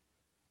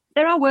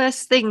 There are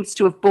worse things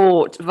to have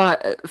bought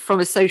from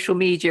a social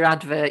media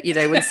advert,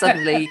 when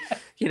suddenly,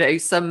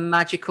 some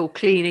magical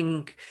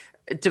cleaning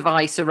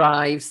device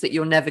arrives that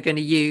you're never going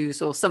to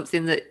use, or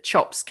something that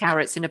chops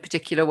carrots in a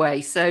particular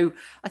way. So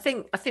I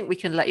think we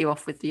can let you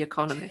off with The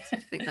Economist. I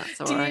think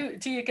that's all right.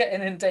 Do you get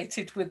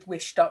inundated with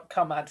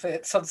wish.com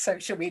adverts on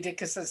social media?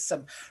 Because there's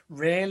some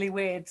really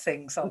weird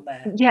things on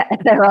there. Yeah,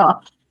 there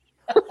are.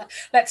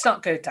 Let's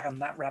not go down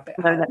that rabbit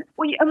hole. No.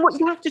 Well, and what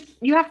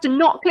you have to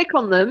not click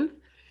on them,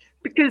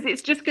 because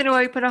it's just going to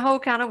open a whole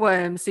can of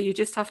worms. So you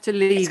just have to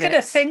leave it. It's going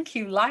to think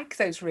you like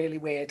those really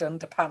weird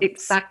underpants.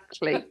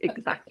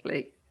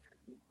 Exactly.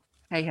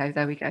 Hey ho,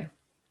 there we go.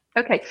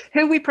 Okay,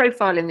 who are we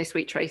profiling this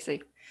week,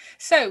 Tracy?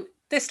 So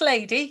this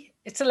lady,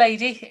 it's a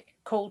lady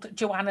called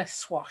Joanna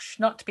Swash,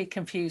 not to be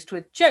confused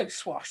with Joe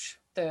Swash,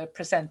 the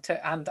presenter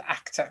and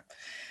actor.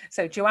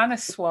 So Joanna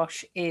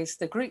Swash is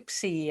the group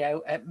CEO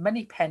at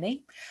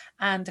Moneypenny,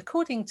 and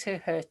according to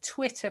her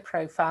Twitter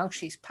profile,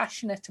 she's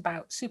passionate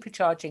about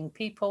supercharging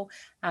people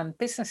and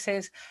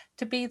businesses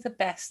to be the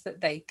best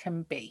that they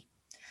can be.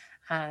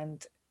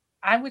 And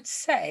I would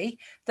say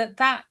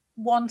that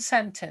one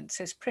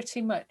sentence is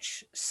pretty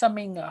much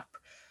summing up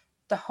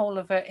the whole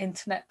of her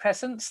internet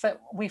presence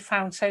that we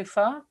found so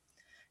far.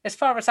 As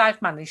far as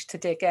I've managed to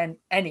dig in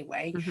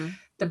anyway,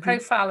 the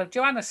profile of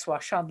Joanna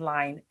Swash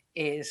online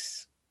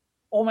is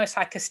almost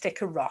like a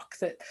stick of rock,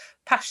 that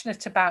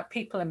passionate about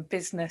people and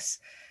business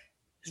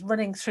is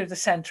running through the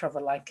center of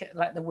her, like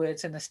the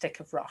words in a stick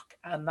of rock.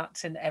 And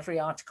that's in every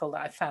article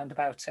that I found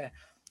about her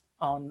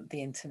on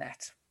the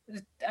internet.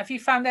 Have you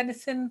found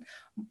anything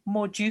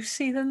more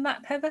juicy than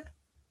that, Heather?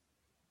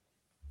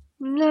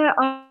 No,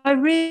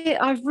 I've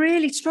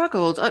really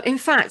struggled. In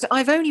fact,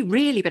 I've only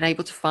really been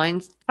able to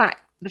find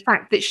the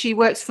fact that she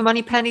works for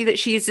Moneypenny, that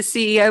she is the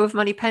CEO of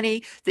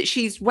Moneypenny, that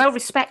she's well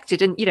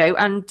respected, and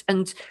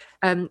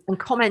and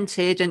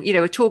commented, and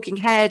a talking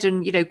head,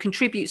 and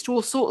contributes to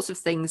all sorts of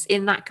things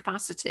in that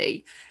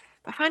capacity.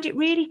 But I find it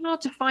really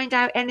hard to find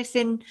out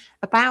anything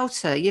about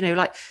her.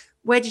 Like,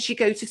 where did she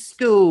go to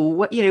school?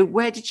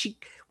 Where did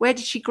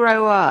she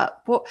grow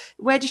up?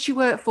 Where did she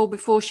work for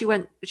before she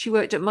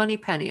worked at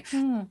Moneypenny?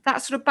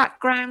 That sort of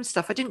background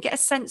stuff. I didn't get a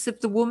sense of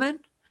the woman.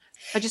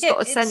 I just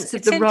got a sense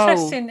of the role.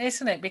 It's interesting,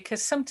 isn't it?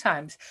 Because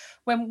sometimes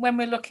when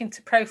we're looking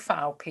to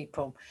profile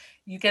people,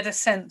 you get a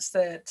sense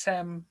that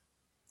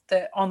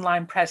the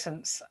online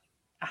presence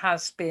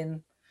has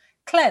been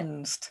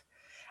cleansed.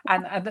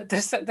 And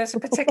there's a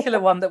particular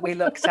one that we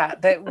looked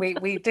at that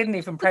we didn't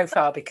even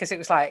profile, because it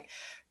was like,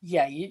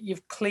 yeah,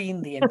 you've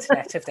cleaned the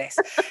internet of this.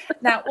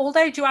 Now,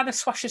 although Joanna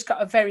Swash has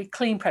got a very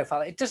clean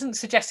profile, it doesn't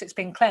suggest it's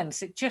been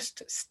cleansed. It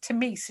just, to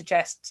me,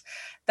 suggests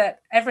that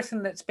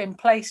everything that's been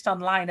placed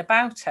online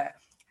about her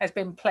has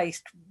been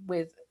placed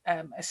with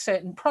a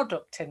certain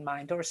product in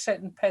mind, or a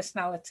certain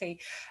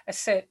personality, a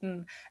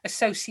certain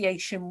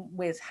association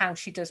with how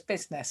she does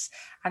business.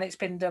 And it's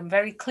been done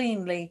very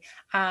cleanly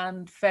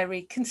and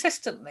very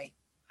consistently.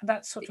 And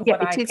that's sort of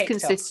what I picked up. It is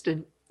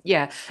consistent.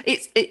 Yeah,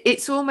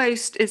 it's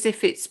almost as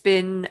if it's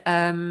been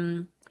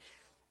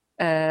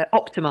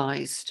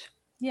optimized.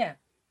 Yeah,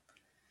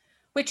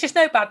 which is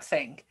no bad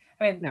thing.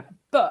 I mean, no.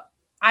 But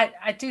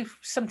I do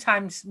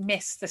sometimes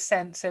miss the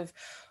sense of,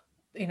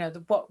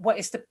 what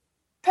is the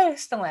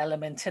personal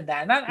element in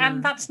there,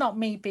 and that's not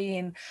me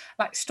being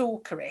like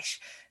stalkerish.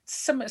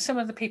 Some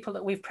of the people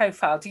that we've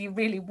profiled, you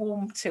really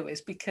warm to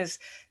is because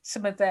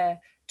some of their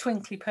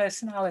twinkly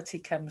personality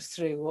comes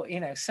through, or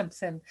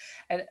something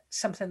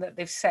that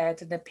they've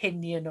said, an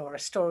opinion or a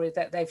story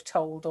that they've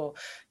told, or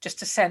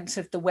just a sense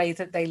of the way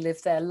that they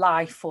live their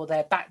life or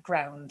their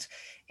background.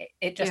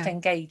 It just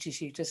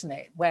engages you, doesn't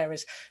it?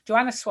 Whereas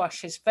Joanna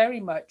Swash is very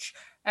much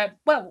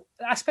well,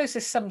 I suppose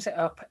this sums it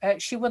up.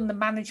 She won the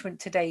Management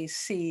Today's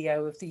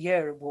CEO of the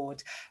Year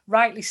award,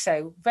 rightly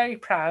so. Very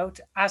proud,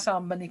 as are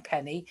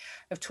Moneypenny,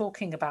 of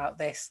talking about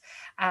this.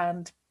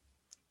 And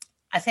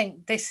I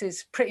think this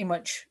is pretty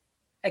much,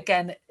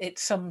 again, it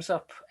sums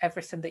up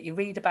everything that you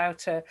read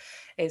about her,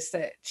 is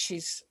that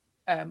she's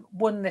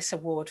won this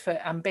award for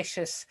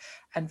ambitious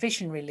and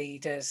visionary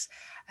leaders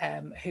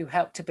who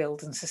help to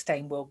build and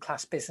sustain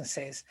world-class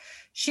businesses.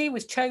 She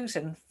was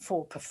chosen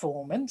for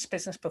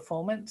business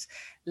performance,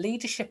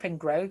 leadership and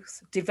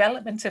growth,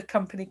 development of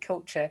company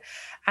culture,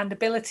 and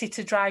ability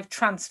to drive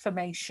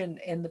transformation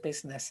in the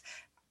business.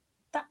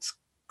 That's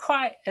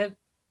quite a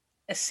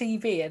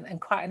CV and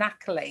quite an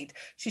accolade.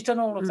 She's done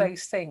all of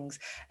those things,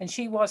 and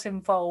she was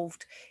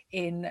involved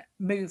in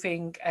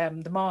moving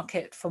the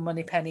market for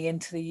Moneypenny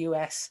into the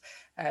US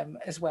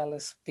as well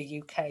as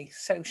the UK.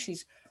 So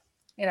she's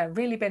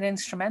really been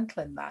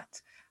instrumental in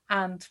that.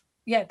 And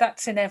yeah,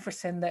 that's in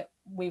everything that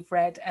we've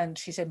read, and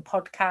she's in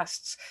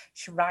podcasts,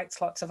 she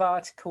writes lots of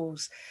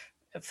articles,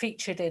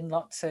 featured in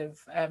lots of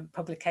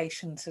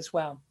publications as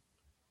well.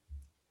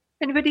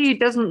 Anybody who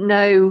doesn't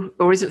know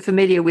or isn't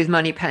familiar with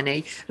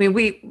Moneypenny, I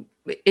mean,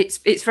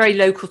 it's very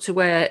local to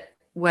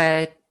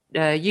where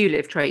you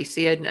live,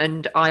 Tracy,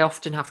 and I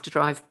often have to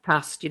drive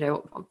past,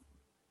 now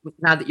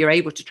that you're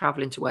able to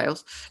travel into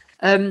Wales.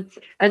 And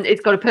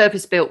it's got a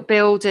purpose-built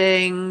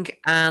building,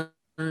 and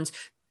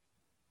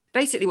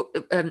basically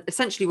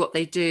essentially what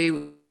they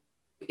do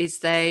is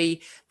they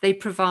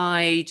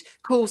provide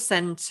call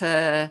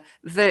center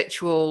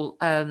virtual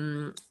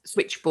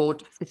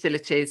switchboard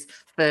facilities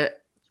for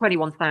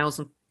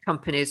 21,000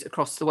 companies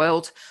across the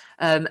world.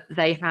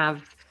 They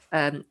have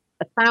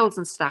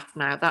 1,000 staff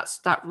now.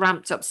 That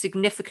ramped up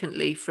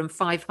significantly from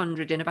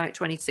 500 in about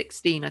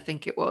 2016, I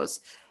think it was,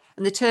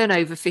 and the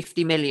turnover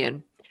 50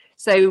 million.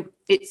 So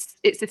it's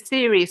a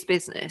serious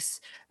business,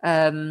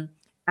 and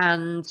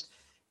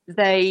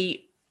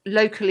they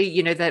locally,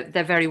 you know,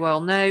 they're very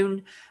well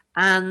known,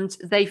 and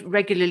they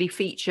regularly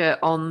feature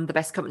on the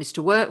best companies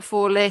to work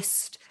for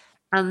list,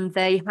 and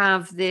they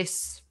have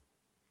this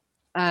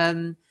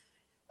a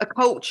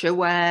culture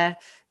where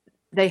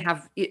they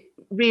have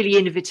really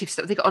innovative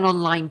stuff. They've got an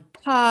online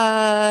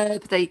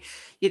pub,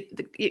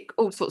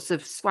 all sorts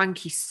of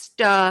swanky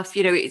stuff,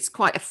 you know. It's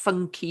quite a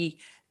funky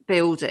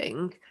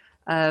building.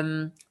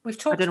 We've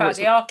talked about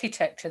the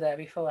architecture there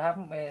before,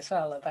 haven't we, as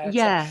well, about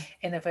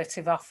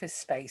innovative office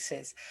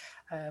spaces.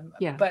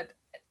 But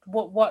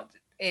what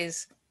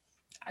is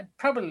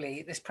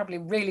probably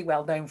really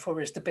well known for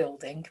is the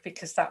building,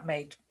 because that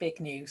made big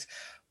news,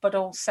 but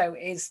also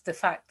is the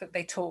fact that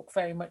they talk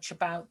very much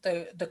about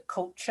the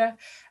culture,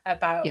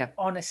 about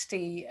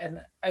honesty and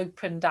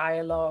open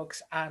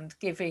dialogues, and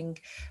giving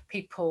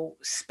people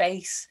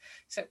space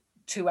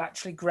to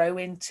actually grow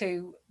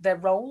into their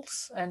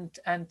roles, and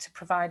to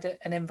provide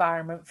an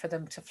environment for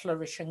them to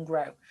flourish and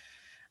grow.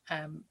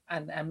 And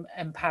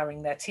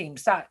empowering their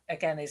teams. That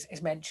again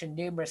is mentioned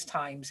numerous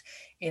times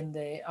in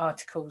the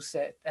articles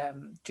that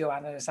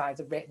Joanna has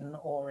either written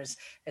or has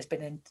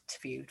been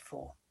interviewed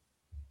for.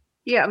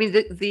 Yeah, I mean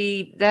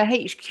their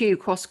HQ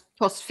cost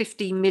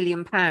 £15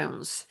 million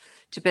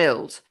to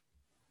build,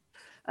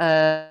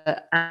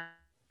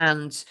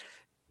 and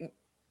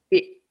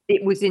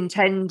it was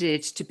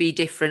intended to be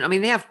different. I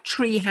mean, they have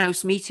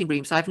treehouse meeting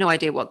rooms. I have no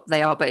idea what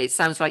they are, but it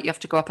sounds like you have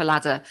to go up a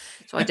ladder.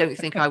 So I don't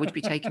think I would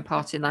be taking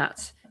part in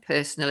that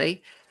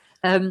personally.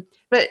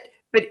 But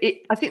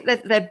I think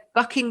that they're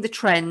bucking the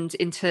trend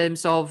in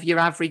terms of your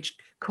average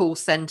call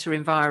center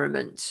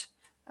environment.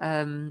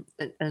 And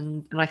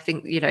I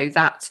think, you know,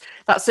 that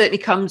certainly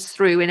comes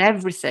through in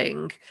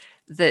everything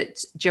that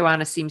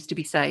Joanna seems to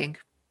be saying.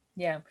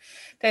 Yeah,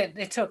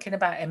 they're talking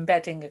about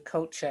embedding a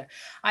culture.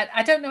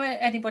 I don't know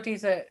anybody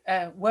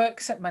that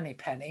works at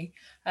Moneypenny,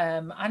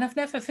 and I've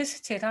never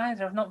visited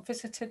either. I've not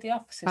visited the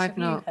offices. Have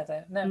you,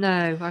 Heather?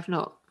 No, I've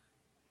not.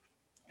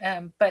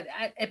 But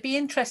it'd be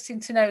interesting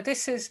to know.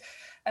 This is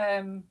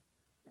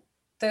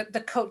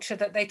the culture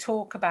that they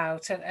talk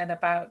about, and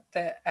about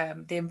the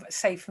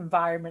safe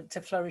environment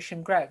to flourish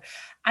and grow.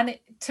 And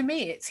to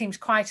me, it seems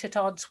quite at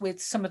odds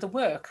with some of the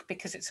work,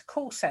 because it's a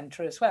call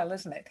centre as well,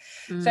 isn't it?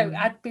 So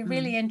I'd be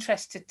really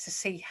interested to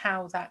see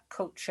how that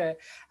culture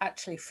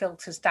actually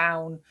filters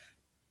down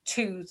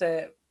to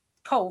the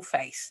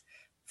coalface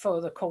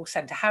for the call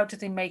centre. How do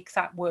they make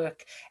that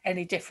work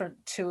any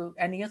different to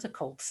any other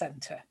call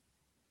centre?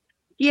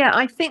 Yeah,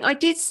 I think I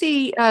did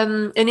see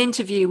an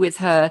interview with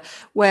her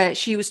where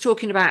she was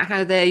talking about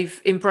how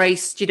they've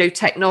embraced, you know,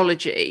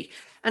 technology.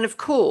 And of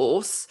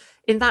course,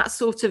 in that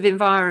sort of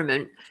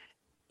environment,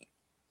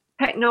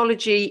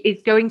 technology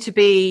is going to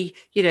be,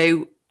 you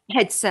know,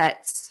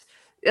 headsets,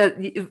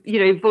 you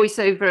know, voice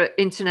over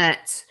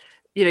internet,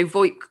 you know,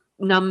 VoIP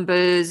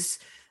numbers.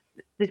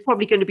 There's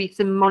probably going to be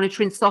some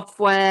monitoring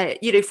software,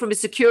 you know, from a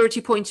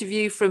security point of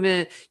view, from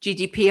a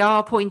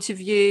GDPR point of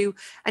view.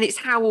 And it's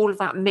how all of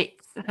that mix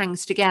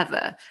hangs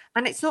together.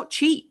 And it's not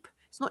cheap.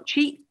 It's not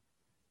cheap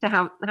to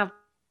have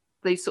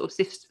those sort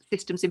of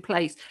systems in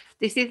place.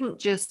 This isn't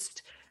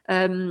just,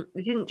 you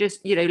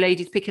know,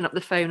 ladies picking up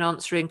the phone,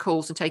 answering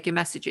calls and taking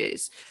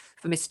messages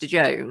for Mr.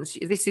 Jones.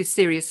 This is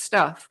serious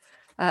stuff.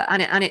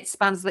 And it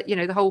spans that, you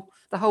know, the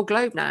whole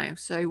globe now.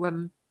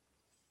 So,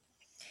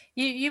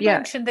 You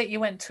mentioned that you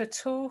went to a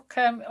talk,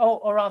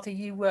 or rather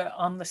you were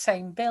on the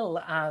same bill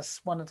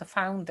as one of the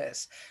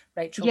founders,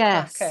 Rachel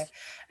Packer,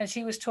 and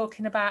she was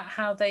talking about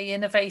how they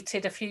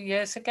innovated a few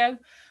years ago.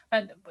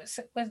 And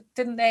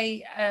didn't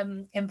they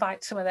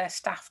invite some of their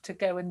staff to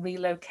go and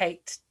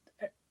relocate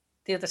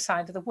the other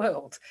side of the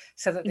world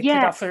so that they could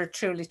offer a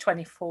truly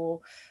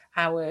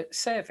 24-hour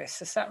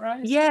service? Is that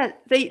right? Yeah,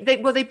 they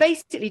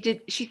basically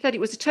did. She said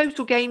it was a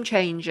total game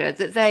changer,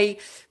 that they,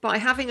 by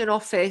having an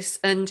office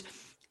and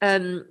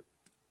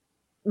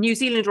New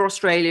Zealand or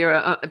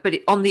Australia, but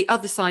on the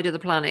other side of the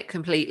planet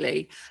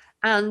completely.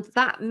 And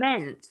that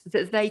meant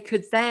that they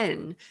could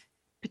then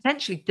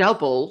potentially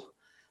double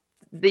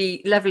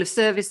the level of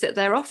service that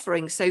they're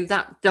offering. So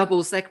that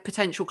doubles their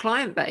potential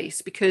client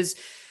base, because,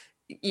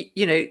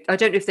 you know, I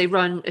don't know if they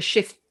run a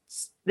shift.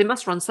 They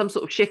must run some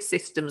sort of shift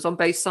systems on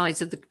both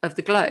sides of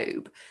the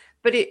globe.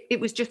 But it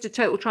was just a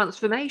total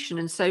transformation.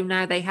 And so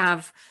now they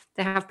have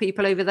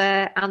people over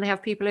there and they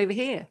have people over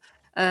here.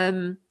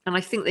 And I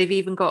think they've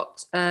even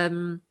got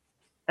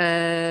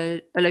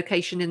a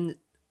location in,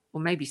 or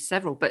maybe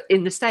several, but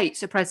in the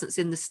States, a presence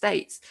in the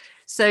States.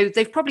 So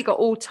they've probably got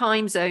all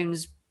time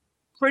zones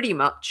pretty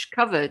much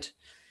covered.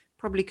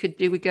 Probably could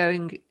do with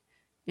going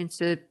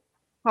into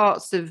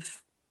parts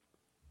of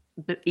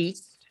the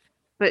East,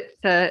 but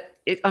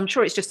I'm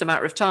sure it's just a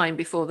matter of time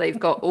before they've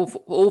got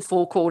all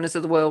four corners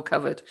of the world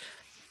covered.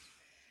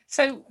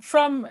 So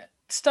from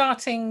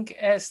starting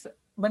as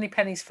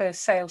Moneypenny's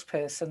first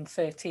salesperson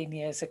 13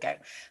 years ago, I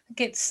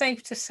think it's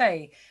safe to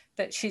say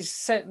that she's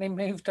certainly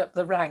moved up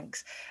the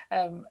ranks.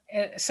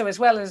 So as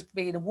well as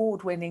being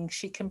award-winning,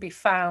 she can be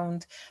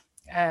found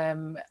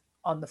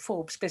on the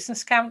Forbes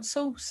Business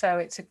Council. So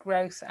it's a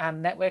growth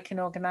and networking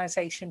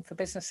organisation for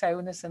business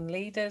owners and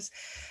leaders.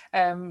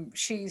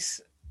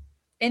 She's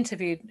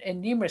interviewed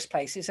in numerous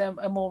places.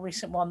 A more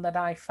recent one that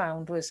I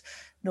found was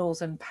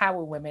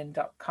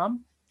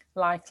northernpowerwomen.com,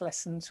 Life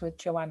Lessons with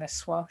Joanna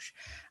Swash.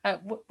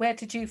 Where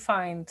did you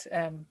find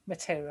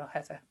material,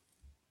 Heather?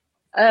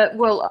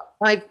 Well,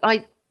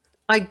 I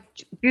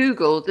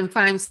Googled and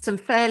found some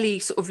fairly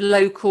sort of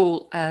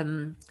local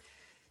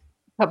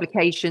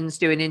publications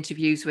doing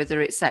interviews with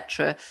her,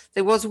 etc.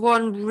 There was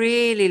one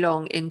really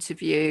long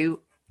interview,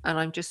 and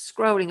I'm just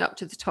scrolling up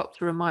to the top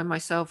to remind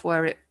myself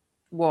where it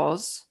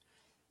was.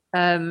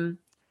 Authority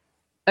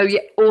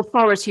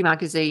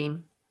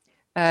magazine,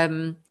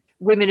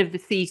 Women of the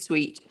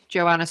C-Suite,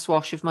 Joanna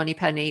Swash of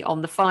Moneypenny,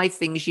 on the 5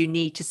 things you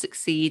need to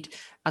succeed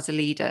as a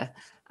leader.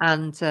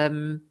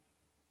 And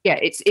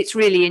it's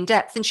really in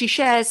depth, and she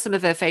shares some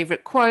of her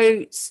favorite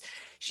quotes.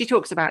 She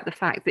talks about the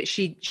fact that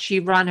she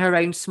ran her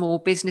own small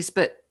business,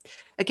 but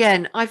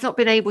again, I've not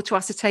been able to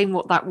ascertain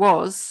what that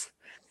was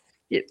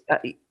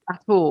at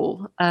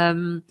all.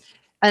 And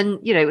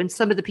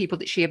some of the people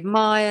that she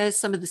admires,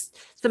 some of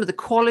the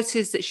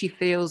qualities that she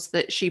feels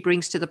that she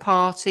brings to the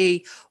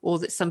party, or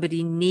that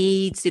somebody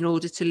needs in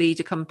order to lead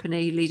a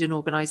company, lead an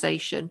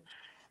organization.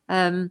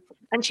 And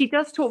she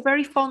does talk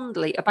very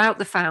fondly about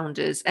the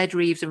founders, Ed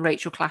Reeves and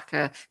Rachel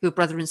Clacker, who are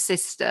brother and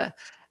sister,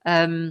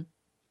 and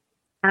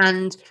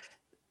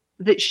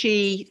that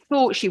she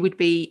thought she would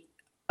be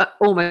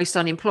almost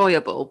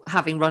unemployable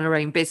having run her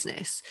own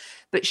business.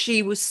 But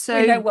she was so...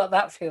 We know what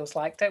that feels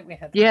like, don't we,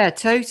 Heather? Yeah,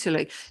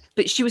 totally.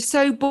 But she was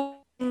so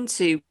bought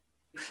into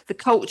the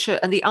culture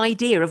and the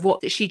idea of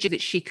what she did,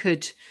 that she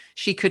could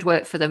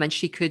work for them, and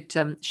she could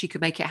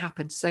make it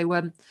happen. So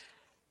as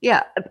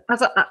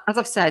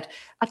I've said,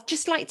 I'd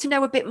just like to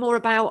know a bit more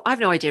about. I've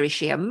no idea, is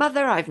she a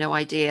mother? I've no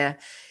idea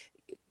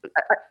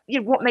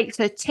what makes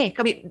her tick.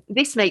 I mean,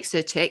 this makes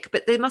her tick,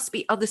 but there must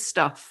be other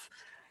stuff,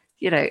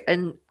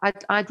 and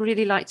I'd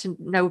really like to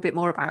know a bit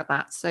more about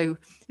that. So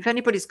if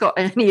anybody's got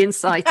any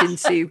insight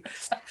into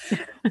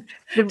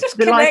just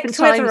the life and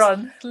times... with her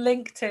on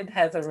LinkedIn,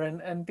 Heather,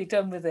 and be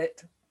done with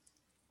it.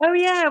 Oh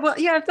yeah, well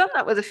yeah, I've done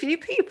that with a few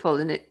people,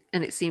 and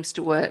it seems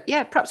to work.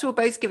 Yeah, perhaps we'll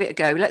both give it a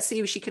go. Let's see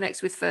who she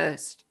connects with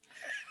first.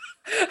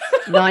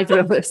 Neither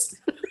of us.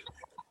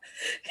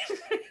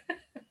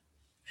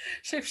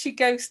 So if she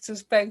ghosts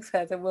us both,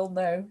 Heather, we'll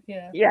know.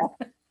 Yeah.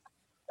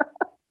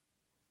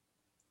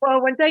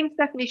 Well, when Dame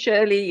Stephanie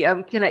Shirley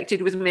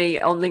connected with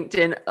me on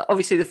LinkedIn,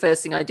 obviously the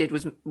first thing I did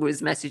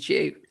was message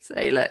you,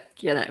 say, look,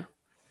 I've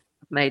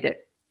made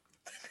it.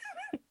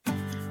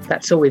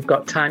 That's all we've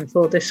got time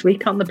for this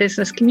week on the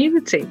Business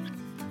Community.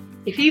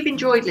 If you've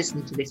enjoyed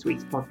listening to this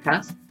week's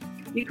podcast,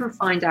 you can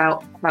find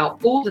out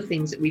about all the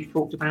things that we've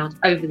talked about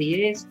over the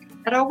years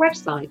at our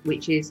website,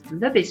 which is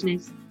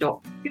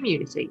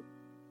thebusiness.community.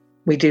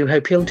 We do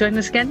hope you'll join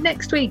us again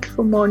next week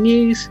for more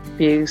news,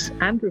 views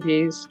and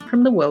reviews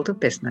from the world of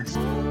business.